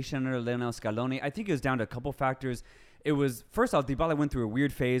qualification under Lionel Scaloni. I think it was down to a couple factors. It was, first off, Dybala went through a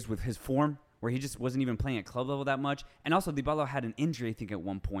weird phase with his form where he just wasn't even playing at club level that much. And also, Dybala had an injury, I think, at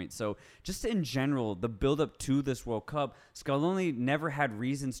one point. So just in general, the build-up to this World Cup, Scaloni never had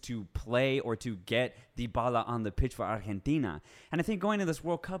reasons to play or to get Dybala on the pitch for Argentina. And I think going to this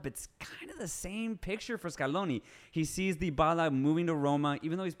World Cup, it's kind of the same picture for Scaloni. He sees Dybala moving to Roma,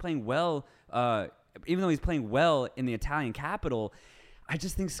 even though he's playing well in the Italian capital. I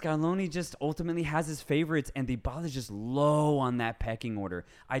just think Scaloni just ultimately has his favorites, and Dybala is just low on that pecking order.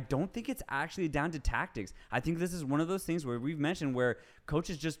 I don't think it's actually down to tactics. I think this is one of those things where we've mentioned where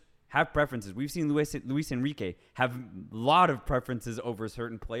coaches just have preferences. We've seen Luis Enrique have a lot of preferences over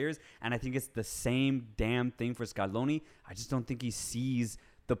certain players, and I think it's the same damn thing for Scaloni. I just don't think he sees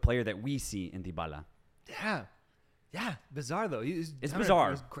the player that we see in Dybala. Yeah, bizarre though. It's bizarre.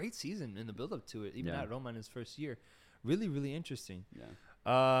 It was a great season in the build-up to it, even at Roma in his first year. Really, really interesting.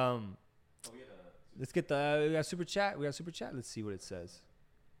 Yeah. Let's get we got super chat. Let's see what it says.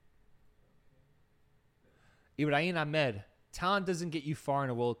 Ibrahim Ahmed. Talent doesn't get you far in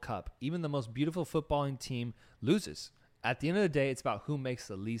a World Cup. Even the most beautiful footballing team loses. At the end of the day, it's about who makes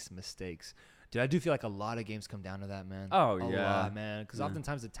the least mistakes. Dude, I do feel like a lot of games come down to that, man. Oh, a lot, man. Because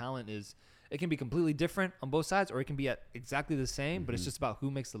oftentimes the talent it can be completely different on both sides, or it can be at exactly the same, but it's just about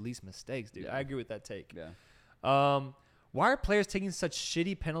who makes the least mistakes, dude. Yeah. I agree with that take. Yeah. Why are players taking such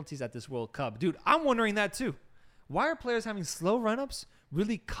shitty penalties at this World Cup? Dude, I'm wondering that too. Why are players having slow run-ups,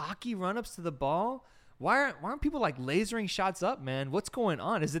 really cocky run-ups to the ball? Why aren't people like lasering shots up, man? What's going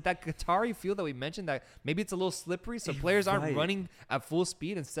on? Is it that Qatari feel that we mentioned that maybe it's a little slippery, so players aren't running at full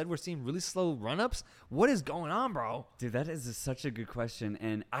speed? Instead, we're seeing really slow run-ups? What is going on, bro? Dude, that is such a good question,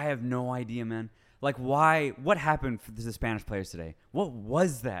 and I have no idea, man. Like, why? What happened for the Spanish players today? What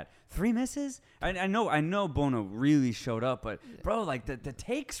was that? 3 misses? I know Bono really showed up, but, bro, like, the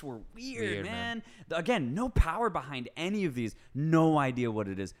takes were weird, man. Again, no power behind any of these. No idea what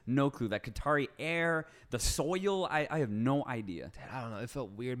it is. No clue. That Qatari air, the soil, I have no idea. Dude, I don't know. It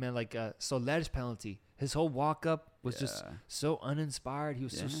felt weird, man. Like, Soler's penalty. His whole walk-up was just so uninspired. He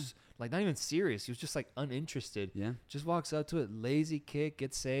was so, like, not even serious. He was just, like, uninterested. Yeah. Just walks up to it, lazy kick,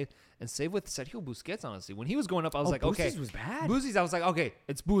 gets saved. And saved with Sergio Busquets, honestly. When he was going up, I was like, okay. Busquets was bad. Busquets, I was like, okay,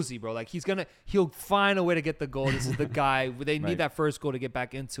 it's Boozy, bro. Like, he'll find a way to get the goal. This is the guy. They need that first goal to get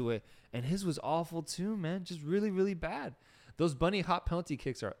back into it. And his was awful too, man. Just really, really bad. Those bunny hop penalty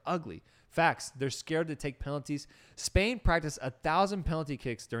kicks are ugly. Facts. They're scared to take penalties. Spain practiced 1,000 penalty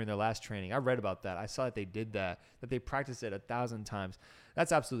kicks during their last training. I read about that. I saw that they did that they practiced it 1,000 times.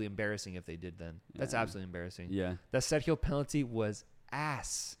 That's absolutely embarrassing if they did then. That's absolutely embarrassing. Yeah. That Sergio penalty was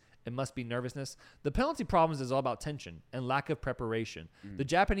ass. It must be nervousness. The penalty problems is all about tension and lack of preparation. The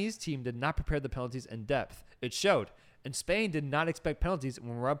Japanese team did not prepare the penalties in depth. It showed. And Spain did not expect penalties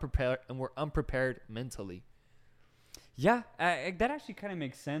when we're unprepared mentally. Yeah, that actually kind of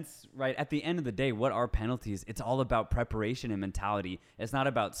makes sense, right? At the end of the day, what are penalties? It's all about preparation and mentality. It's not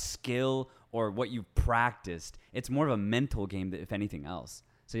about skill or what you've practiced. It's more of a mental game, if anything else.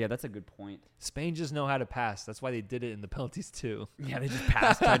 So, yeah, that's a good point. Spain just know how to pass. That's why they did it in the penalties, too. Yeah, they just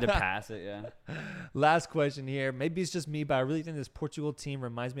tried to pass it, yeah. Last question here. Maybe it's just me, but I really think this Portugal team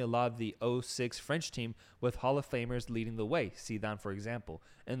reminds me a lot of the 2006 French team with Hall of Famers leading the way. Zidane, for example.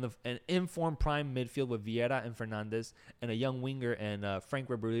 And an informed prime midfield with Vieira and Fernandes and a young winger and Frank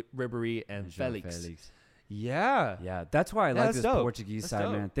Ribéry and Felix. Yeah, that's why I like this dope. Portuguese That's side,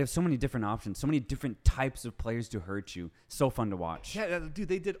 dope. man. They have so many different options, so many different types of players to hurt you. So fun to watch. Yeah, dude,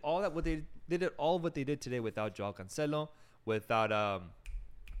 they did all that. They did all what they did today without Joao Cancelo, without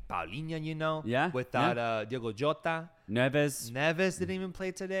Paulinho, Yeah, without Diogo Jota. Neves Neves didn't even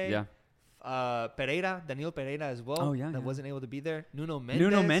play today. Yeah. Daniel Pereira as well. Oh, yeah. That wasn't able to be there. Nuno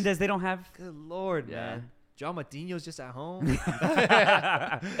Mendes, they don't have. Good Lord, Yeah. man. João Matinho's just at home.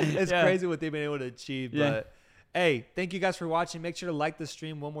 It's crazy what they've been able to achieve. Yeah. But, hey, thank you guys for watching. Make sure to like the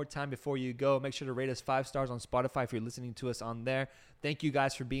stream one more time before you go. Make sure to rate us 5 stars on Spotify if you're listening to us on there. Thank you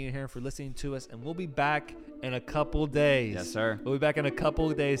guys for being here and for listening to us. And we'll be back in a couple days. Yes, sir. We'll be back in a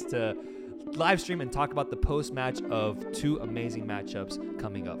couple of days to live stream and talk about the post-match of 2 amazing matchups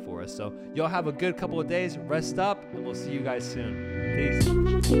coming up for us. So y'all have a good couple of days. Rest up, and we'll see you guys soon.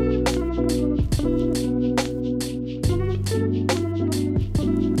 Peace.